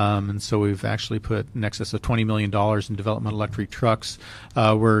 And so we've actually put in excess of $20 million in development of electric trucks.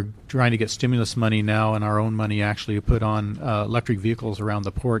 We're trying to get stimulus money now and our own money actually to put on electric vehicles around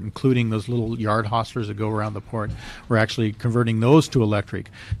the port, including those little yard hostlers that go around the port. We're actually converting those to electric.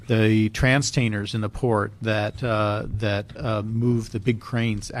 The transtainers in the port that move the big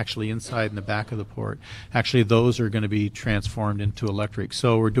cranes actually inside and the back of the port, actually those are going to be transformed into electric.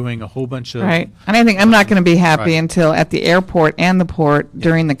 So we're doing a whole bunch of... Right. And I think I'm not going to be happy Right. until at the airport and the port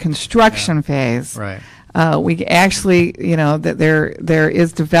during the construction phase. Right. We actually, that there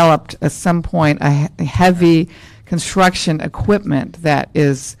is developed at some point a heavy construction equipment that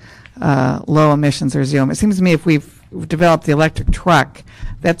is low emissions or zero. It seems to me if we've developed the electric truck,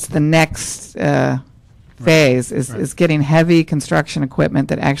 that's the next phase is getting heavy construction equipment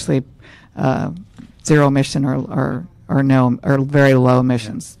that actually zero emission or very low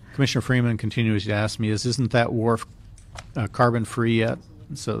emissions. Commissioner Freeman continues to ask me, isn't that wharf carbon free yet?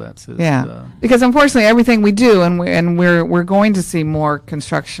 So that's his, Yeah, because unfortunately, everything we do, and we're going to see more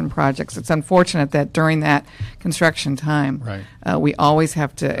construction projects. It's unfortunate that during that construction time, Right. We always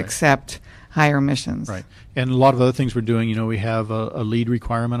have to accept higher emissions. Right. And a lot of other things we're doing, we have a LEED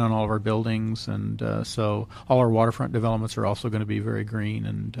requirement on all of our buildings, and so all our waterfront developments are also going to be very green,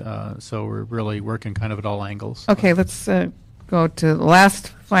 and so we're really working kind of at all angles. Okay, let's go to the last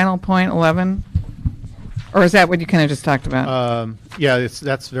final point, 11. Or is that what you kind of just talked about? Yeah,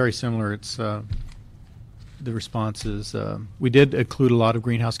 that's very similar. It's the response is we did include a lot of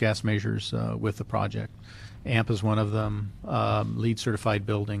greenhouse gas measures with the project. AMP is one of them. LEED certified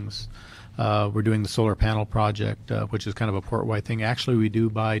buildings. We're doing the solar panel project, which is kind of a port-wide thing. Actually, we do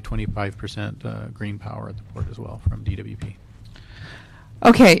buy 25% green power at the port as well from DWP.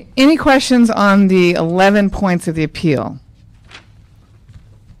 Okay, any questions on the 11 points of the appeal?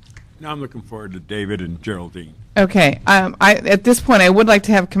 Now I'm looking forward to David and Geraldine. Okay. At this point, I would like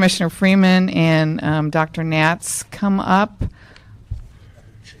to have Commissioner Freeman and Dr. Nats come up.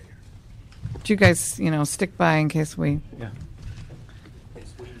 Would you guys, stick by in case we... Yeah.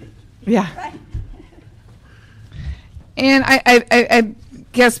 Yeah. And I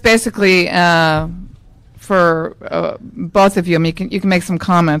guess basically for both of you, I mean, you can make some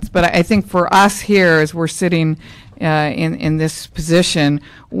comments, but I think for us here, as we're sitting in this position,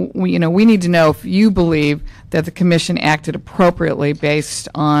 we need to know if you believe that the commission acted appropriately based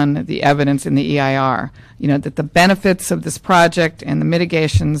on the evidence in the EIR. That the benefits of this project and the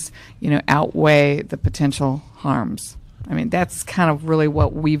mitigations, outweigh the potential harms. I mean, that's kind of really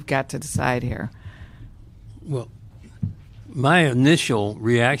what we've got to decide here. Well, my initial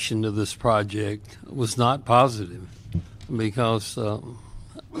reaction to this project was not positive because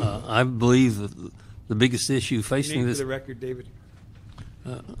I believe that the biggest issue facing Name this... for the record, David.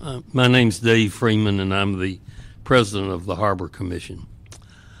 My name's Dave Freeman, and I'm the president of the Harbor Commission.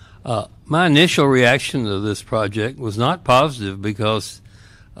 My initial reaction to this project was not positive because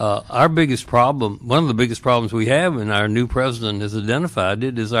our biggest problem, one of the biggest problems we have, and our new president has identified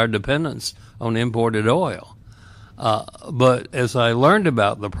it, is our dependence on imported oil. But as I learned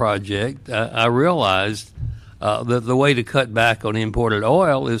about the project, I realized that the way to cut back on imported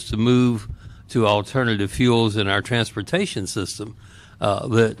oil is to move to alternative fuels in our transportation system.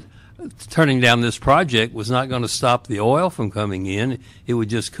 That turning down this project was not going to stop the oil from coming in. It would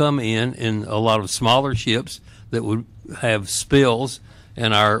just come in a lot of smaller ships that would have spills,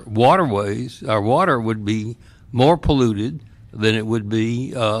 and our waterways, our water would be more polluted than it would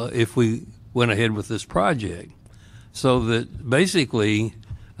be if we went ahead with this project. So that basically,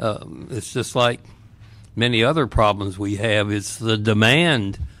 it's just like many other problems we have. It's the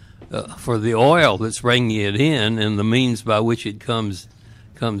demand for the oil that's bringing it in, and the means by which it comes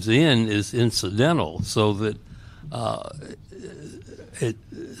in is incidental. So that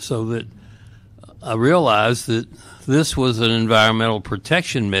I realized that this was an environmental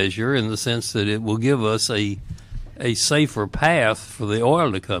protection measure in the sense that it will give us a safer path for the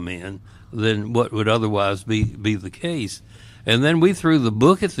oil to come in than what would otherwise be the case. And then we threw the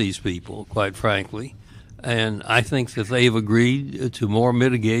book at these people, quite frankly, and I think that they've agreed to more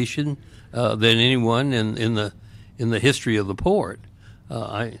mitigation than anyone in the history of the port.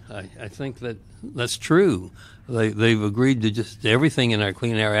 I think that's true. They've agreed to just everything in our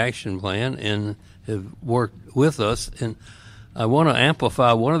Clean Air Action Plan and have worked with us. And I want to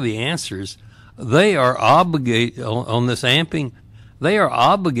amplify one of the answers. They are obligated on this amping. They are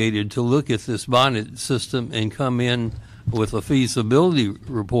obligated to look at this bonded system and come in with a feasibility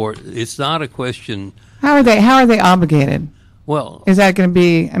report. It's not a question. How are they obligated? Well, is that going to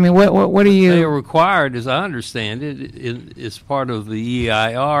be? I mean, what are you? They are required, as I understand it, it's part of the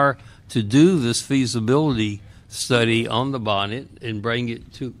EIR to do this feasibility study on the bonnet and bring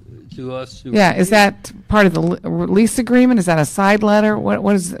it to us. Yeah, is that part of the lease agreement? Is that a side letter?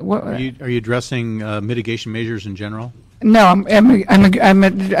 What is? What are you addressing mitigation measures in general? No,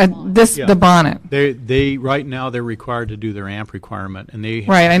 the bonnet. They right now they're required to do their AMP requirement, and they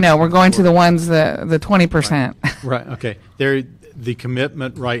right. I know we're going to the ones the 20%. Right. Okay. The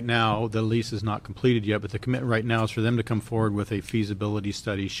commitment right now. The lease is not completed yet, but the commitment right now is for them to come forward with a feasibility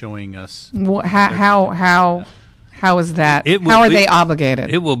study showing us how is that? How are they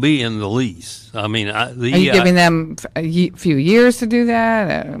obligated? It will be in the lease. I mean, are you giving them a few years to do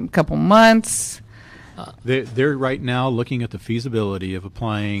that? A couple months? They're right now looking at the feasibility of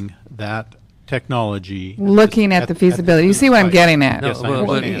applying that technology. Looking at the feasibility. You see what I'm getting at? No, yes,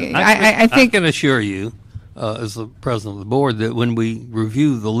 I think I can assure you, as the president of the board, that when we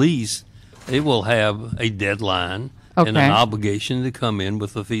review the lease, it will have a deadline and an obligation to come in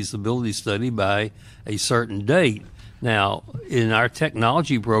with a feasibility study by a certain date. Now, in our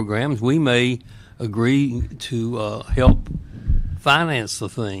technology programs, we may agree to help finance the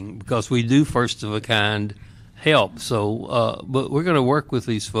thing because we do first of a kind help. So, but we're going to work with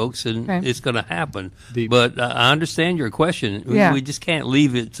these folks, and it's going to happen. But I understand your question. Yeah. We just can't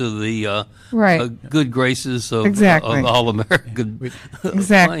leave it to the good graces of all American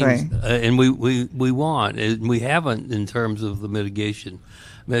planes. And we want, and we haven't in terms of the mitigation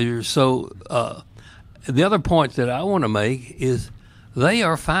measures. So, the other point that I want to make is they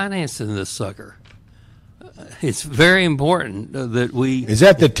are financing this sucker. It's very important that we... Is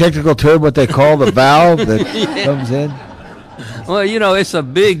that the technical term, what they call the valve that comes in? Well, it's a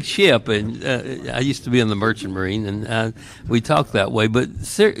big ship, and I used to be in the Merchant Marine, and we talk that way. But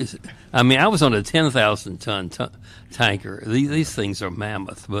I was on a 10,000-ton tanker. These things are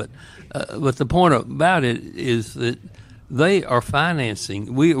mammoth. But the point about it is that they are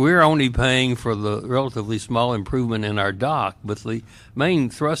financing. We're only paying for the relatively small improvement in our dock, but the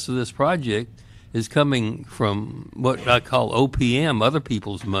main thrust of this project is coming from what I call OPM, other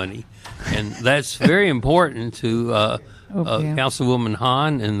people's money. And that's very important to Councilwoman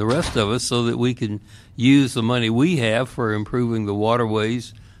Hahn and the rest of us so that we can use the money we have for improving the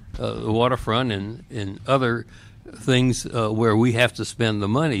waterways, the waterfront, and other things where we have to spend the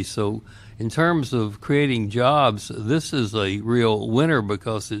money. So in terms of creating jobs, this is a real winner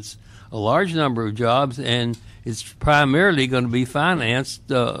because it's a large number of jobs, and it's primarily going to be financed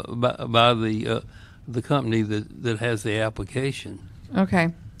by the company that has the application.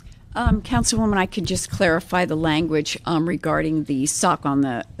 Okay. Councilwoman, I could just clarify the language regarding the sock on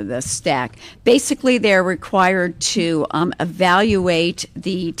the stack. Basically, they're required to evaluate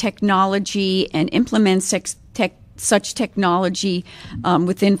the technology and implement such technology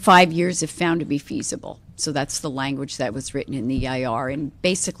within 5 years if found to be feasible. So that's the language that was written in the EIR, and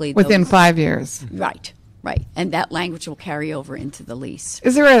basically within 5 years. Right. Right, and that language will carry over into the lease.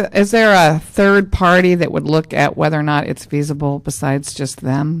 Is there a third party that would look at whether or not it's feasible besides just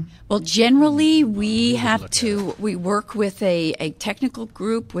them? Well, generally, we work with a technical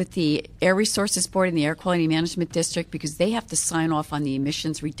group with the Air Resources Board and the Air Quality Management District because they have to sign off on the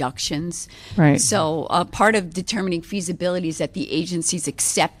emissions reductions. Right. So part of determining feasibility is that the agencies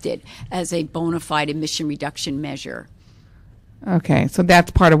accept it as a bona fide emission reduction measure. Okay, so that's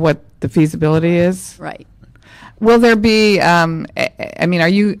part of what the feasibility is? Right. Will there be, I mean, are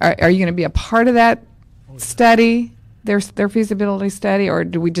you going to be a part of that study, their feasibility study, or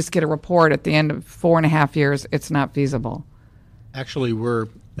do we just get a report at the end of 4.5 years, it's not feasible? Actually,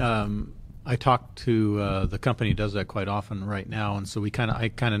 I talk to the company does that quite often right now, and so I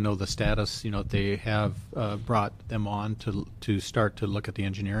kind of know the status. You know, they have brought them on to start to look at the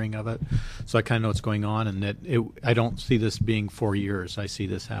engineering of it. So I kind of know what's going on, and I don't see this being 4 years. I see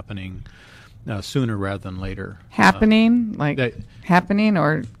this happening sooner rather than later. Happening, happening,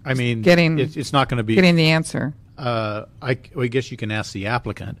 or I mean, getting it's not going to be getting the answer. I guess you can ask the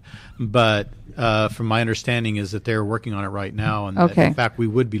applicant, but from my understanding is that they're working on it right now, and that, in fact, we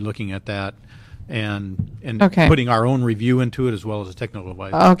would be looking at that and putting our own review into it as well as a technical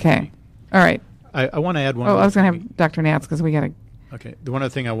advice. Okay, all right. I want to add one. I was going to have Dr. Nats because we got to. Okay. The one other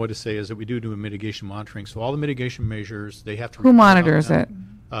thing I want to say is that we do a mitigation monitoring. So all the mitigation measures, they have to. Who monitors it?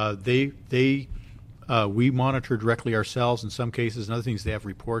 We monitor directly ourselves in some cases. In other things, they have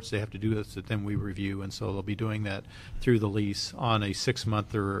reports they have to do this that then we review, and so they'll be doing that through the lease on a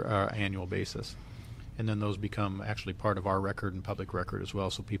 6-month or annual basis, and then those become actually part of our record and public record as well,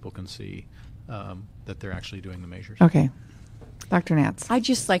 so people can see that they're actually doing the measures. Okay. Dr. Nats. I'd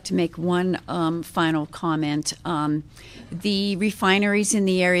just like to make one final comment. The refineries in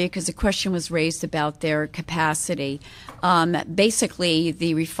the area, because the question was raised about their capacity. Basically,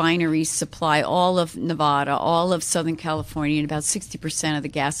 the refineries supply all of Nevada, all of Southern California, and about 60% of the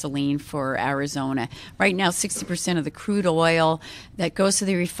gasoline for Arizona. Right now, 60% of the crude oil that goes to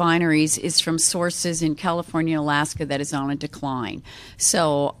the refineries is from sources in California and Alaska that is on a decline.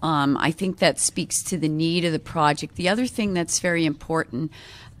 So I think that speaks to the need of the project. The other thing that's very important,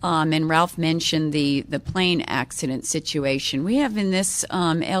 and Ralph mentioned the plane accident situation. We have in this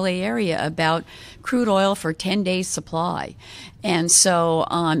LA area about crude oil for 10 days supply. And so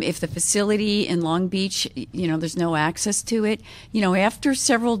if the facility in Long Beach, there's no access to it, after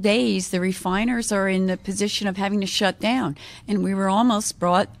several days, the refiners are in the position of having to shut down. And we were almost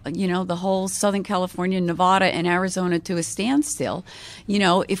brought, the whole Southern California, Nevada, and Arizona to a standstill,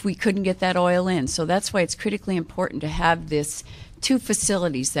 if we couldn't get that oil in. So that's why it's critically important to have this 2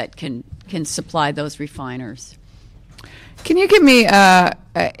 facilities that can supply those refiners. Can you give me,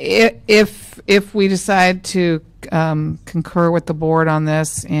 if we decide to concur with the board on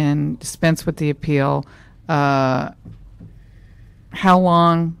this and dispense with the appeal, how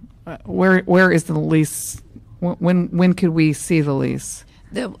long? Where is the lease? When could we see the lease?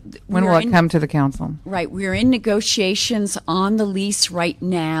 When will it come to the council? Right. We're in negotiations on the lease right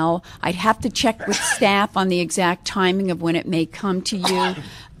now. I'd have to check with staff on the exact timing of when it may come to you.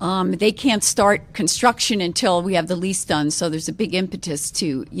 They can't start construction until we have the lease done, so there's a big impetus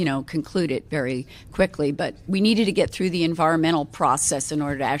to, conclude it very quickly. But we needed to get through the environmental process in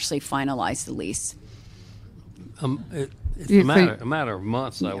order to actually finalize the lease. It's a matter of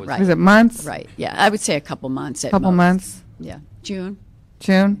months, I would say. Is it months? Right. Yeah, I would say a couple months at couple most. Months? Yeah. June?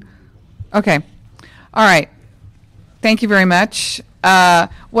 Okay. All right. Thank you very much.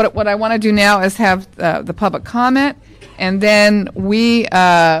 What I want to do now is have the public comment, and then we,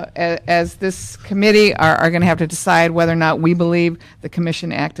 as this committee, are going to have to decide whether or not we believe the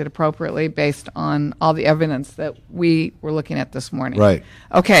commission acted appropriately based on all the evidence that we were looking at this morning. Right.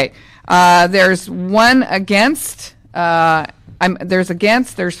 Okay. There's one against. There's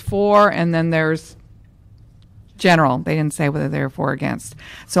against. There's for, and then there's general. They didn't say whether they were for or against.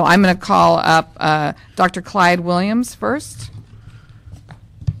 So I'm going to call up Dr. Clyde Williams first.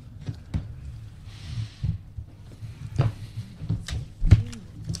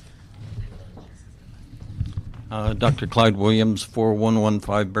 Dr. Clyde Williams,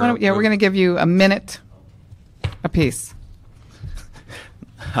 4115 Barrett. Yeah, we're going to give you a minute apiece.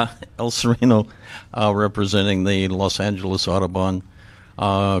 El Sereno, representing the Los Angeles Audubon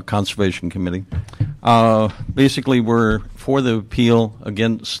Conservation Committee. Basically, we're for the appeal,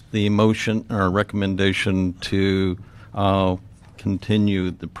 against the motion or recommendation to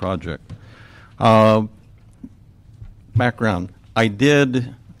continue the project. Background. I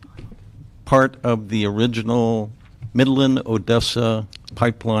did part of the original Midland-Odessa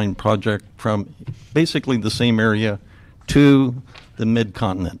pipeline project from basically the same area to the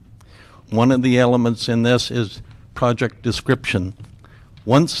mid-continent. one of the elements in this is project description.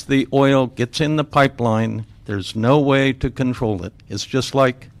 Once the oil gets in the pipeline, there's no way to control it. It's just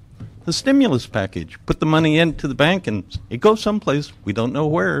like the stimulus package. Put the money into the bank and it goes someplace. We don't know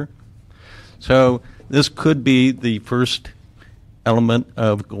where. So this could be the first element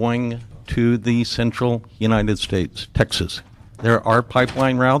of going to the central United States, Texas. There are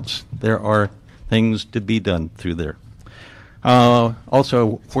pipeline routes. There are things to be done through there.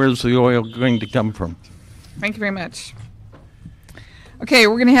 Also, where's the oil going to come from? Thank you very much. Okay,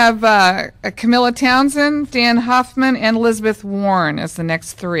 we're going to have Camilla Townsend, Dan Hoffman, and Elizabeth Warren as the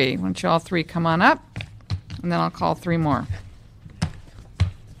next three. Why don't you all three come on up, and then I'll call three more.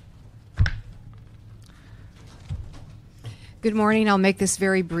 Good morning. I'll make this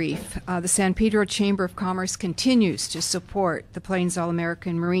very brief. The San Pedro Chamber of Commerce continues to support the Plains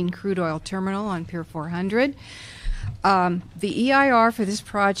All-American Marine Crude Oil Terminal on Pier 400. The EIR for this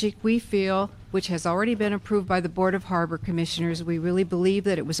project, we feel, which has already been approved by the Board of Harbor Commissioners, we really believe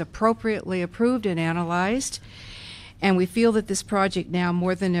that it was appropriately approved and analyzed, and we feel that this project now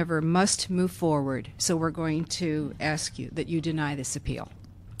more than ever must move forward. So we're going to ask you that you deny this appeal.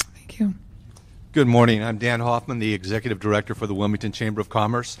 Thank you. Good morning. I'm Dan Hoffman, the Executive Director for the Wilmington Chamber of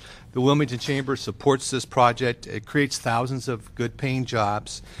Commerce. The Wilmington Chamber supports this project. It creates thousands of good-paying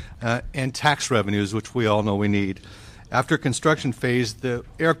jobs and tax revenues, which we all know we need. After construction phase, the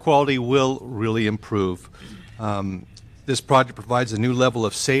air quality will really improve. This project provides a new level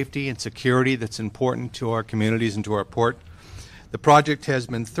of safety and security that's important to our communities and to our port. The project has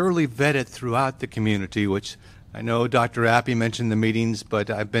been thoroughly vetted throughout the community, which I know Dr. Appy mentioned the meetings, but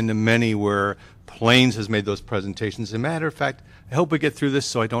I've been to many where Plains has made those presentations. As a matter of fact, I hope we get through this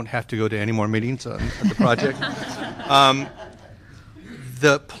so I don't have to go to any more meetings on the project.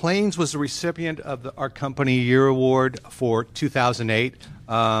 The Plains was the recipient of our Company Year Award for 2008,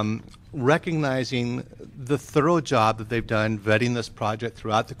 recognizing the thorough job that they've done vetting this project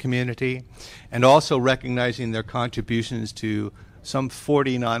throughout the community, and also recognizing their contributions to some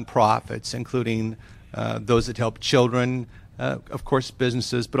 40 nonprofits, including those that help children, of course,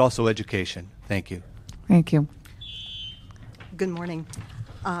 businesses, but also education. Thank you. Thank you. Good morning.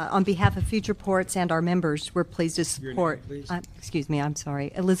 On behalf of Future Ports and our members, we're pleased to support.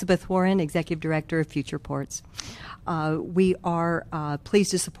 Elizabeth Warren, Executive Director of Future Ports. We are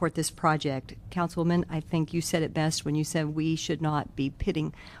pleased to support this project. Councilwoman, I think you said it best when you said we should not be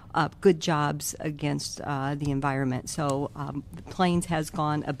pitting up good jobs against the environment. So the Plains has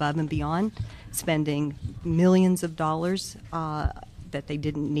gone above and beyond, spending millions of dollars that they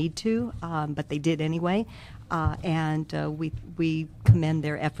didn't need to, but they did anyway. And we commend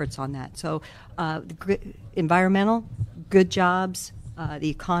their efforts on that. So environmental, good jobs, the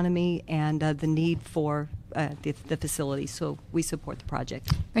economy, and the need for the facility. So we support the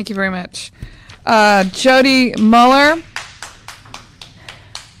project. Thank you very much. Jody Muller,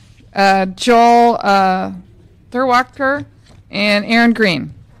 Joel Thurwachter, and Aaron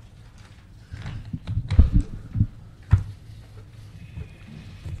Green.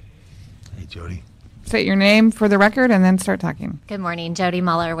 Hey, Jody. State your name for the record and then start talking. Good morning. Jody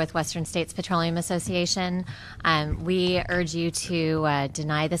Muller with Western States Petroleum Association. We urge you to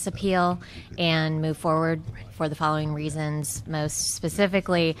deny this appeal and move forward for the following reasons. Most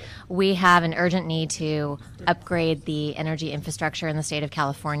specifically, we have an urgent need to upgrade the energy infrastructure in the state of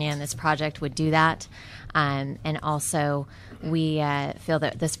California, and this project would do that. And also, we feel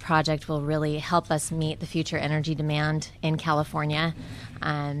that this project will really help us meet the future energy demand in California,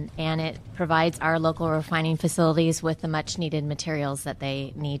 and it provides our local refining facilities with the much-needed materials that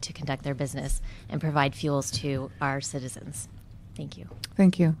they need to conduct their business and provide fuels to our citizens. Thank you.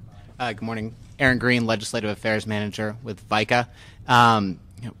 Thank you. Good morning. Aaron Green, Legislative Affairs Manager with VICA.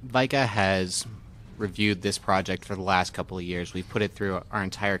 VICA has reviewed this project for the last couple of years. We've put it through our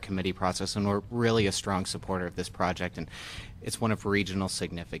entire committee process, and we're really a strong supporter of this project, and it's one of regional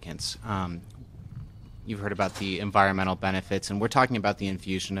significance. You've heard about the environmental benefits, and we're talking about the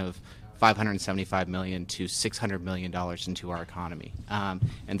infusion of $575 million to $600 million into our economy. And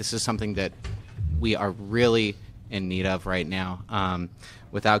this is something that we are really in need of right now.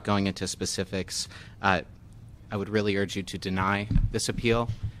 Without going into specifics, I would really urge you to deny this appeal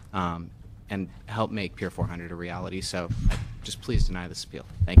and help make Pier 400 a reality. So just please deny this appeal.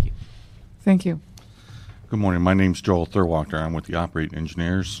 Thank you. Thank you. Good morning. My name's Joel Thurwachter. I'm with the Operating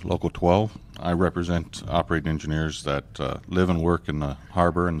Engineers, Local 12. I represent operating engineers that live and work in the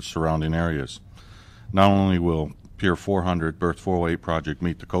harbor and the surrounding areas. Not only will Pier 400 Berth 408 project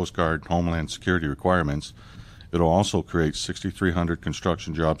meet the Coast Guard Homeland Security requirements, it'll also create 6,300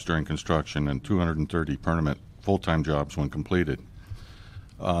 construction jobs during construction and 230 permanent full-time jobs when completed.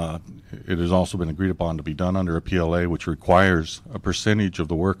 It has also been agreed upon to be done under a PLA, which requires a percentage of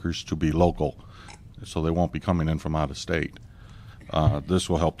the workers to be local, so they won't be coming in from out of state. This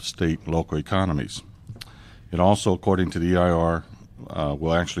will help the state and local economies. It also, according to the EIR,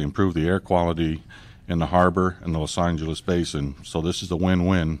 will actually improve the air quality in the harbor and the Los Angeles Basin. So this is a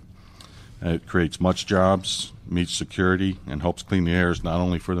win-win. It creates much jobs, meets security, and helps clean the airs not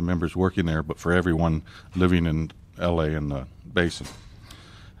only for the members working there, but for everyone living in LA and the basin.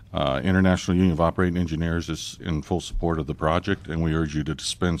 International Union of Operating Engineers is in full support of the project, and we urge you to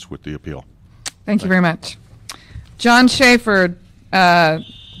dispense with the appeal. Thank you very much. John Schaefer,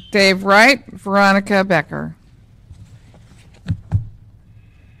 Dave Wright, Veronica Becker.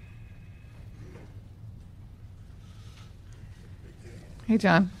 Hey,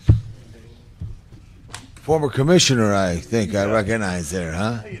 John. Former commissioner, I think I recognize there,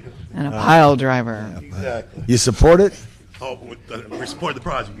 huh? And a pile driver. Exactly. You support it? Oh, we support the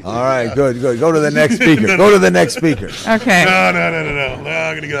project. All right, good. Go to the next speaker. Go to the next speaker. Okay. No, I'm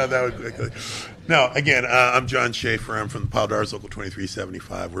going to get out that one quickly. No, again, I'm John Schaefer. I'm from the Pile Drivers Local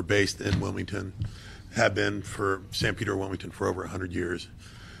 2375. We're based in Wilmington, have been for San Pedro, Wilmington for over 100 years.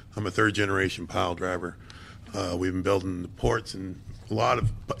 I'm a third-generation pile driver. We've been building the ports and a lot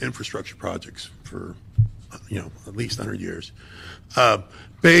of infrastructure projects for, at least 100 years.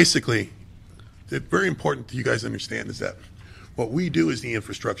 Basically, it's very important that you guys understand is that what we do is the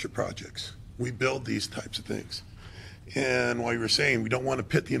infrastructure projects. We build these types of things. And while you were saying we don't want to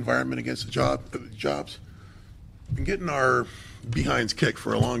pit the environment against the jobs, we've been getting our behinds kicked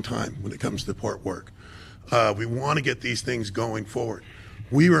for a long time when it comes to port work. We want to get these things going forward.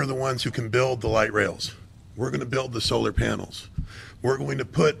 We are the ones who can build the light rails. We're going to build the solar panels. We're going to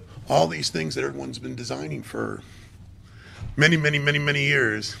put all these things that everyone's been designing for many, many, many, many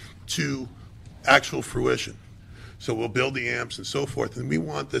years to actual fruition. So we'll build the amps and so forth, and we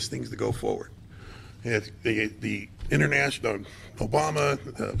want these things to go forward. And the international, Obama,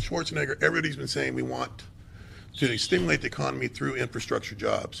 Schwarzenegger, everybody's been saying we want to stimulate the economy through infrastructure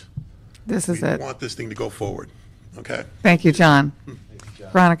jobs. This is it. We want this thing to go forward. Okay? Thank you, John.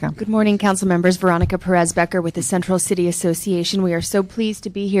 Veronica. Good morning, council members. Veronica Perez Becker with the Central City Association. We are so pleased to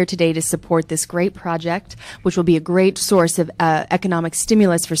be here today to support this great project, which will be a great source of economic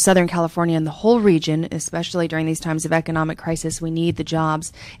stimulus for Southern California and the whole region, especially during these times of economic crisis. We need the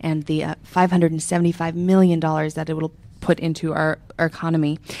jobs and the $575 million that it will put into our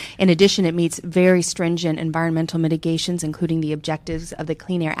economy. In addition, it meets very stringent environmental mitigations, including the objectives of the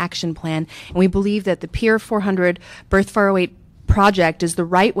Clean Air Action Plan. And we believe that the Pier 400 Berth 408 project is the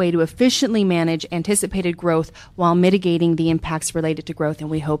right way to efficiently manage anticipated growth while mitigating the impacts related to growth, and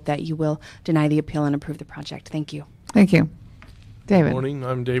we hope that you will deny the appeal and approve the project. Thank you. Thank you. David. Good morning.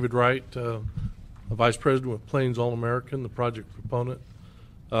 I'm David Wright, a Vice President with Plains All-American, the project proponent.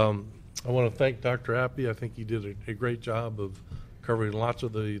 I want to thank Dr. Appy. I think he did a great job of covering lots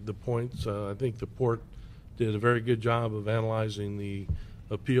of the points. I think the port did a very good job of analyzing the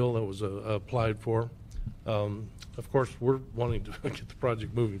appeal that was applied for. Of course, we're wanting to get the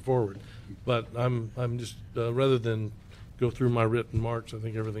project moving forward, but I'm just rather than go through my written marks, I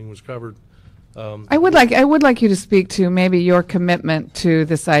think everything was covered. I would like you to speak to maybe your commitment to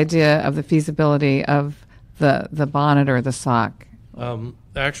this idea of the feasibility of the bonnet or the sock.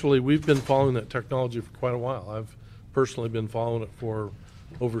 Actually, we've been following that technology for quite a while. I've personally been following it for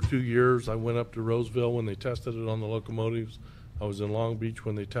over 2 years. I went up to Roseville when they tested it on the locomotives. I was in Long Beach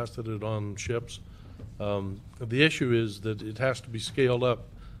when they tested it on ships. The issue is that it has to be scaled up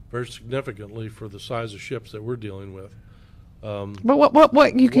very significantly for the size of ships that we're dealing with. But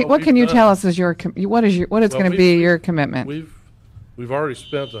what can you tell us is what is going to be your commitment? We've already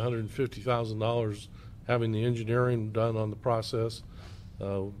spent $150,000 having the engineering done on the process.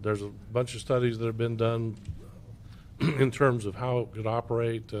 There's a bunch of studies that have been done in terms of how it could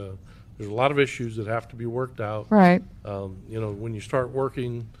operate. There's a lot of issues that have to be worked out. Right. When you start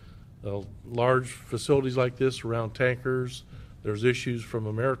working large facilities like this around tankers, there's issues from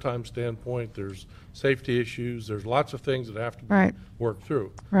a maritime standpoint. There's safety issues. There's lots of things that have to be worked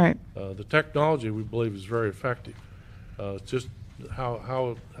through. Right. The technology, we believe, is very effective. It's just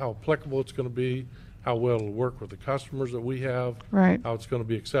how applicable it's going to be, how well it'll work with the customers that we have, how it's going to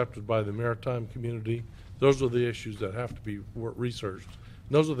be accepted by the maritime community. Those are the issues that have to be researched.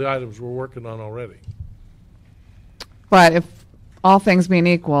 And those are the items we're working on already. But if all things being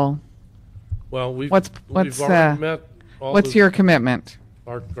equal, well, we've what's already met all what's your commitment?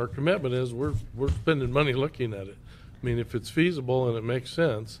 Our commitment is we're spending money looking at it. I mean, if it's feasible and it makes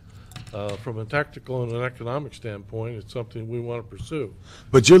sense, from a technical and an economic standpoint, it's something we want to pursue.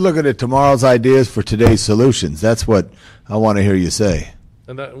 But you're looking at tomorrow's ideas for today's solutions. That's what I want to hear you say.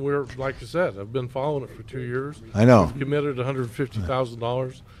 And that we're, like I said, I've been following it for 2 years. I know. We've committed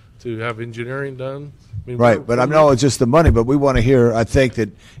 $150,000 to have engineering done. I mean, Right, but I know it's just the money, but we want to hear, I think that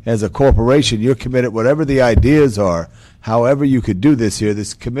as a corporation, you're committed, whatever the ideas are, however you could do this here,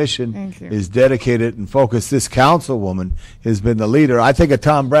 this commission Thank you. is dedicated and focused. This councilwoman has been the leader. I think of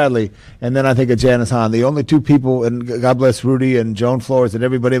Tom Bradley, and then I think of Janice Hahn, the only two people, and God bless Rudy and Joan Flores and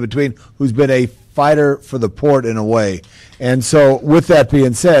everybody in between, who's been a fighter for the port in a way. And so with that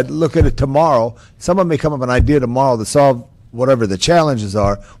being said, look at it tomorrow. Someone may come up with an idea tomorrow to solve whatever the challenges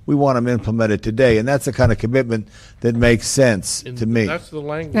are. We want them implemented today, and that's the kind of commitment that makes sense And to me. that's the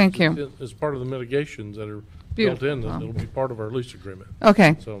language. Thank you. that As part of the mitigations that are Beautiful. built in, that it'll be part of our lease agreement.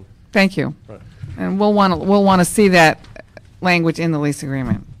 Okay. So, Thank you. right. And we'll want to see that language in the lease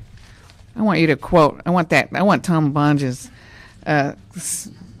agreement. I want you to quote. I want Tom Bonge's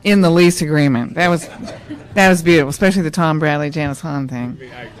in the lease agreement. That was beautiful, especially the Tom Bradley Janice Hahn thing.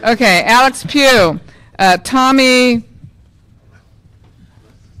 Okay, Alex Pugh, Tommy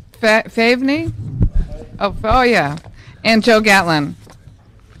Favney. Oh yeah, and Joe Gatlin.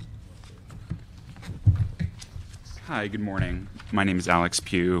 Hi, good morning. My name is Alex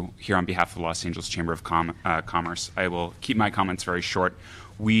Pugh, here on behalf of the Los Angeles Chamber of Commerce. I will keep my comments very short.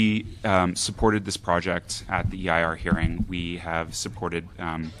 We supported this project at the EIR hearing. We have supported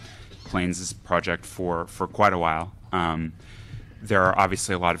Plains' project for quite a while. There are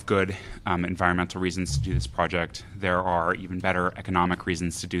obviously a lot of good environmental reasons to do this project. There are even better economic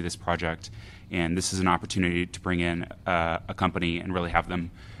reasons to do this project. And this is an opportunity to bring in a company and really have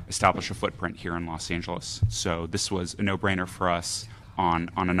them establish a footprint here in Los Angeles. So this was a no-brainer for us on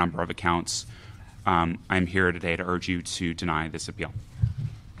a number of accounts. I'm here today to urge you to deny this appeal.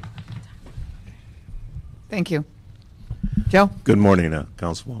 Thank you. Joe? Good morning,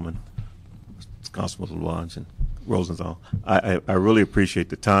 Councilwoman, Councilman LaLonge and Rosenthal. I really appreciate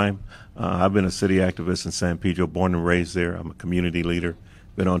the time. I've been a city activist in San Pedro, born and raised there. I'm a community leader,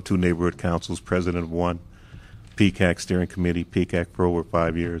 been on 2 neighborhood councils, president of one, PCAC steering committee, PCAC for over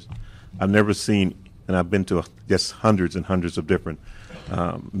 5 years. I've never seen, and I've been to just hundreds and hundreds of different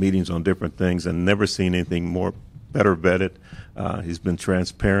meetings on different things, and never seen anything more better vetted. He's been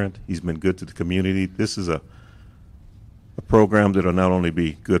transparent. He's been good to the community. This is a program that will not only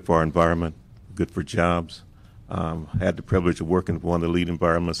be good for our environment, good for jobs. I had the privilege of working with one of the lead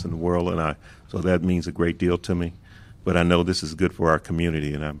environments in the world, so that means a great deal to me. But I know this is good for our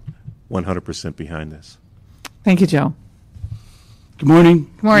community, and I'm 100% behind this. Thank you, Joe. Good morning.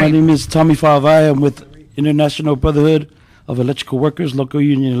 Good morning. My name is Tommy Falvai. I'm with International Brotherhood of Electrical Workers, Local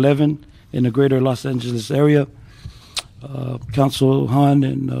Union 11 in the greater Los Angeles area. Council Hahn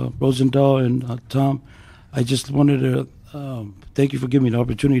and Rosendahl and Tom, I just wanted to thank you for giving me the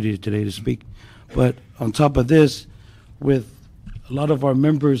opportunity today to speak. But on top of this, with a lot of our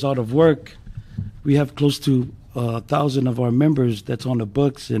members out of work, we have close to 1,000 of our members that's on the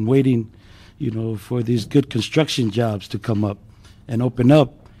books and waiting, for these good construction jobs to come up and open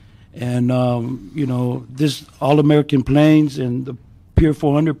up. And, this All-American Plains and the Pier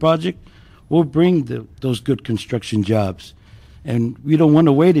 400 project will bring those good construction jobs. And we don't want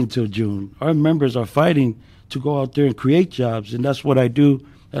to wait until June. Our members are fighting to go out there and create jobs, and that's what I do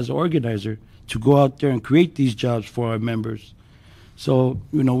as an organizer, to go out there and create these jobs for our members. So,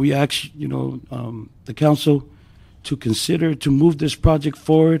 we ask, the council to consider to move this project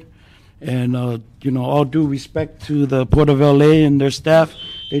forward. And, all due respect to the Port of LA and their staff,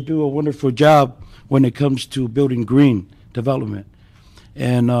 they do a wonderful job when it comes to building green development.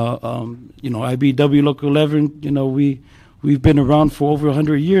 And, IBW Local 11, we've been around for over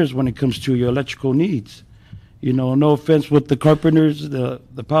 100 years when it comes to your electrical needs. No offense with the carpenters,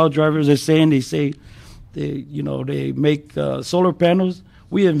 the power drivers, they say they make solar panels.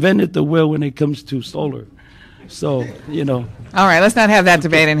 We invented the wheel when it comes to solar. So, All right, let's not have that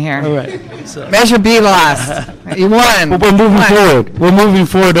debate in here. All right. So. Measure B lost. You won. But we're moving forward. We're moving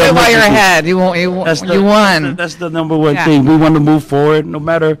forward. Say while you're ahead. You won. That's the number one thing. We want to move forward no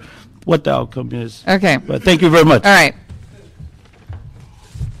matter what the outcome is. Okay. But thank you very much. All right.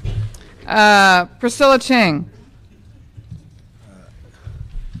 Priscilla Ching.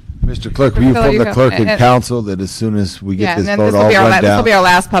 Mr. Clerk, will you inform the clerk and council that as soon as we get this vote all run down? This will be our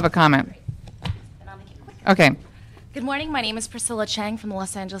last public comment. Okay. Good morning. My name is Priscilla Chang from the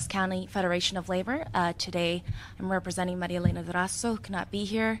Los Angeles County Federation of Labor. Today, I'm representing Maria Elena Durazo, who cannot be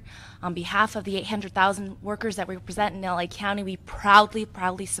here. On behalf of the 800,000 workers that we represent in LA County, we proudly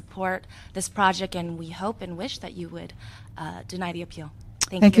support this project, and we hope and wish that you would deny the appeal.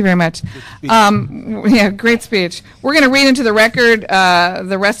 Thank you very much. Great speech. We're going to read into the record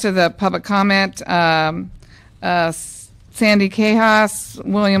the rest of the public comment. Sandy Cajas,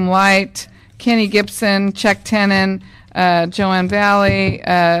 William Light, Kenny Gibson, Chuck Tenon, Joanne Valley,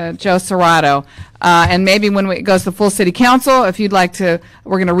 Joe Serrato. And maybe when it goes to full city council, if you'd like to,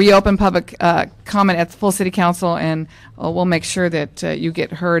 we're going to reopen public comment at the full city council, and we'll make sure that you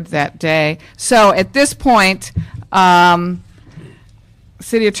get heard that day. So at this point,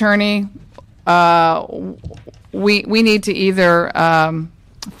 city attorney, we need to either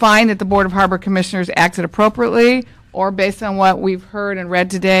find that the Board of Harbor Commissioners acted appropriately, or based on what we've heard and read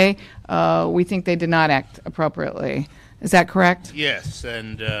today, we think they did not act appropriately. Is that correct? Yes,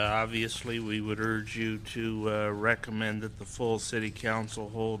 and obviously we would urge you to recommend that the full city council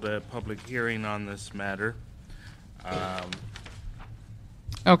hold a public hearing on this matter.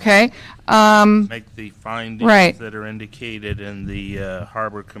 Okay. Make the findings right. that are indicated in the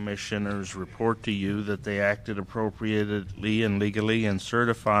Harbor Commissioner's report to you that they acted appropriately and legally in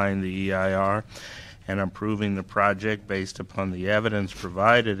certifying the EIR and approving the project based upon the evidence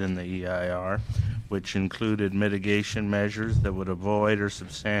provided in the EIR, which included mitigation measures that would avoid or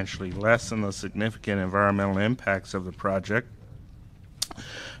substantially lessen the significant environmental impacts of the project.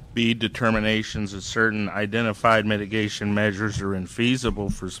 B, determinations that certain identified mitigation measures are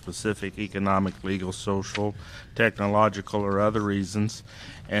infeasible for specific economic, legal, social, technological, or other reasons.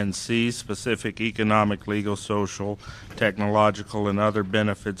 And C, specific economic, legal, social, technological, and other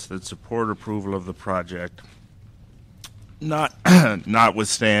benefits that support approval of the project,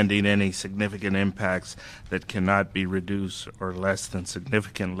 notwithstanding any significant impacts that cannot be reduced or less than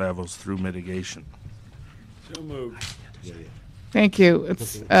significant levels through mitigation. So moved. Thank you.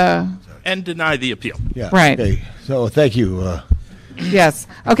 It's and deny the appeal. Yeah. Right. Okay. So thank you. Yes.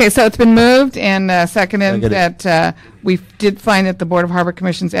 Okay, so it's been moved and seconded that we did find that the Board of Harbor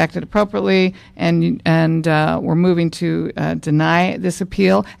Commissions acted appropriately, and we're moving to deny this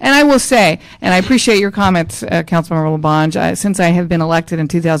appeal. And I will say, and I appreciate your comments, Councilmember LaBonge. Since I have been elected in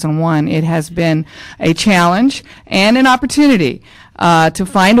 2001, it has been a challenge and an opportunity to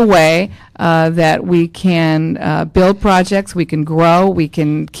find a way that we can build projects, we can grow, we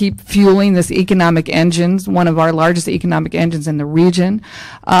can keep fueling this economic engines, one of our largest economic engines in the region,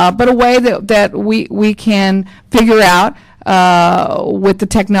 but a way that we can figure out with the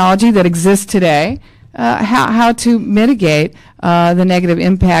technology that exists today how to mitigate the negative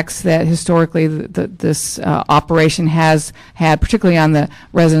impacts that historically this operation has had, particularly on the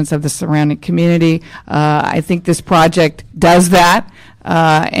residents of the surrounding community. I think this project does that.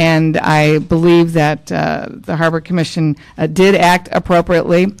 And I believe that the Harbor Commission did act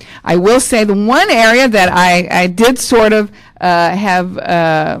appropriately. I will say the one area that I did sort of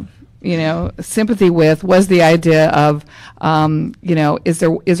have sympathy with was the idea of is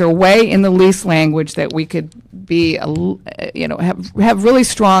there a way in the lease language that we could be have really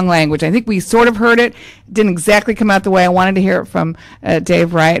strong language. I think we sort of heard it. Didn't exactly come out the way I wanted to hear it from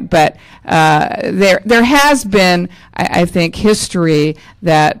Dave Wright, but there has been, I think, history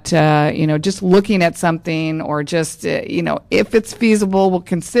that just looking at something, or just if it's feasible, we'll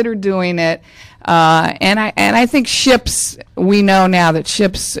consider doing it. And I think ships, we know now that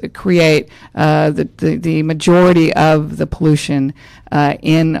ships create the majority of the pollution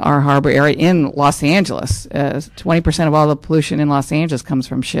in our harbor area in Los Angeles. 20% of all the pollution in Los Angeles comes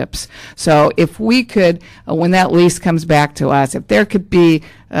from ships. So if we could, when that lease comes back to us, if there could be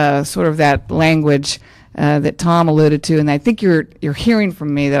sort of that language that Tom alluded to, and I think you're hearing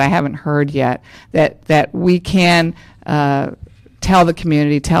from me that I haven't heard yet, that we can tell the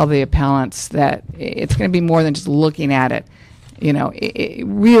community, tell the appellants that it's going to be more than just looking at it.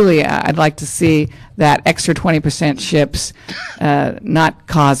 Really, I'd like to see that extra 20% ships not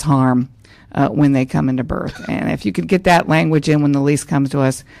cause harm when they come into berth. And if you could get that language in when the lease comes to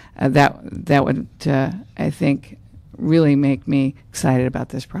us, that would, I think, really make me excited about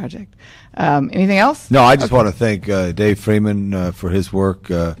this project. Anything else? No, I just want to thank Dave Freeman for his work.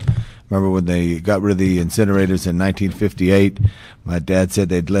 Remember when they got rid of the incinerators in 1958? My dad said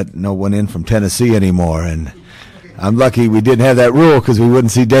they'd let no one in from Tennessee anymore, and I'm lucky we didn't have that rule because we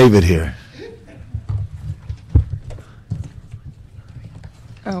wouldn't see David here.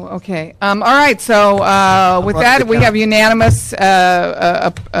 Oh, okay. All right. So with that, we have unanimous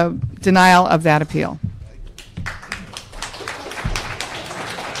denial of that appeal.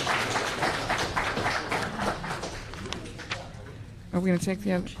 Are we going to take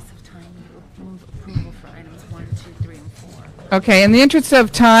the other? Okay, in the interest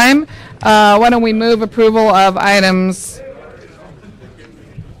of time, why don't we move approval of items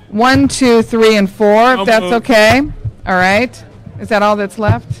 1, 2, 3, and 4, if that's okay? All right. Is that all that's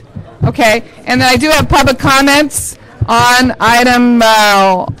left? Okay. And then I do have public comments on item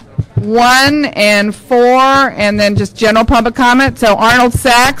 1 and 4, and then just general public comment. So Arnold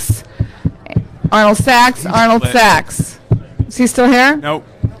Sachs. Arnold Sachs. Is he still here? Nope.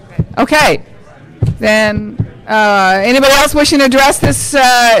 Okay. Then anybody else wishing to address this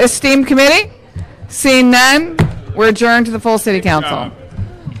esteemed committee? Seeing none, we're adjourned to the full city council.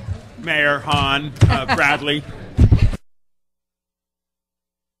 Mayor Hahn, Bradley.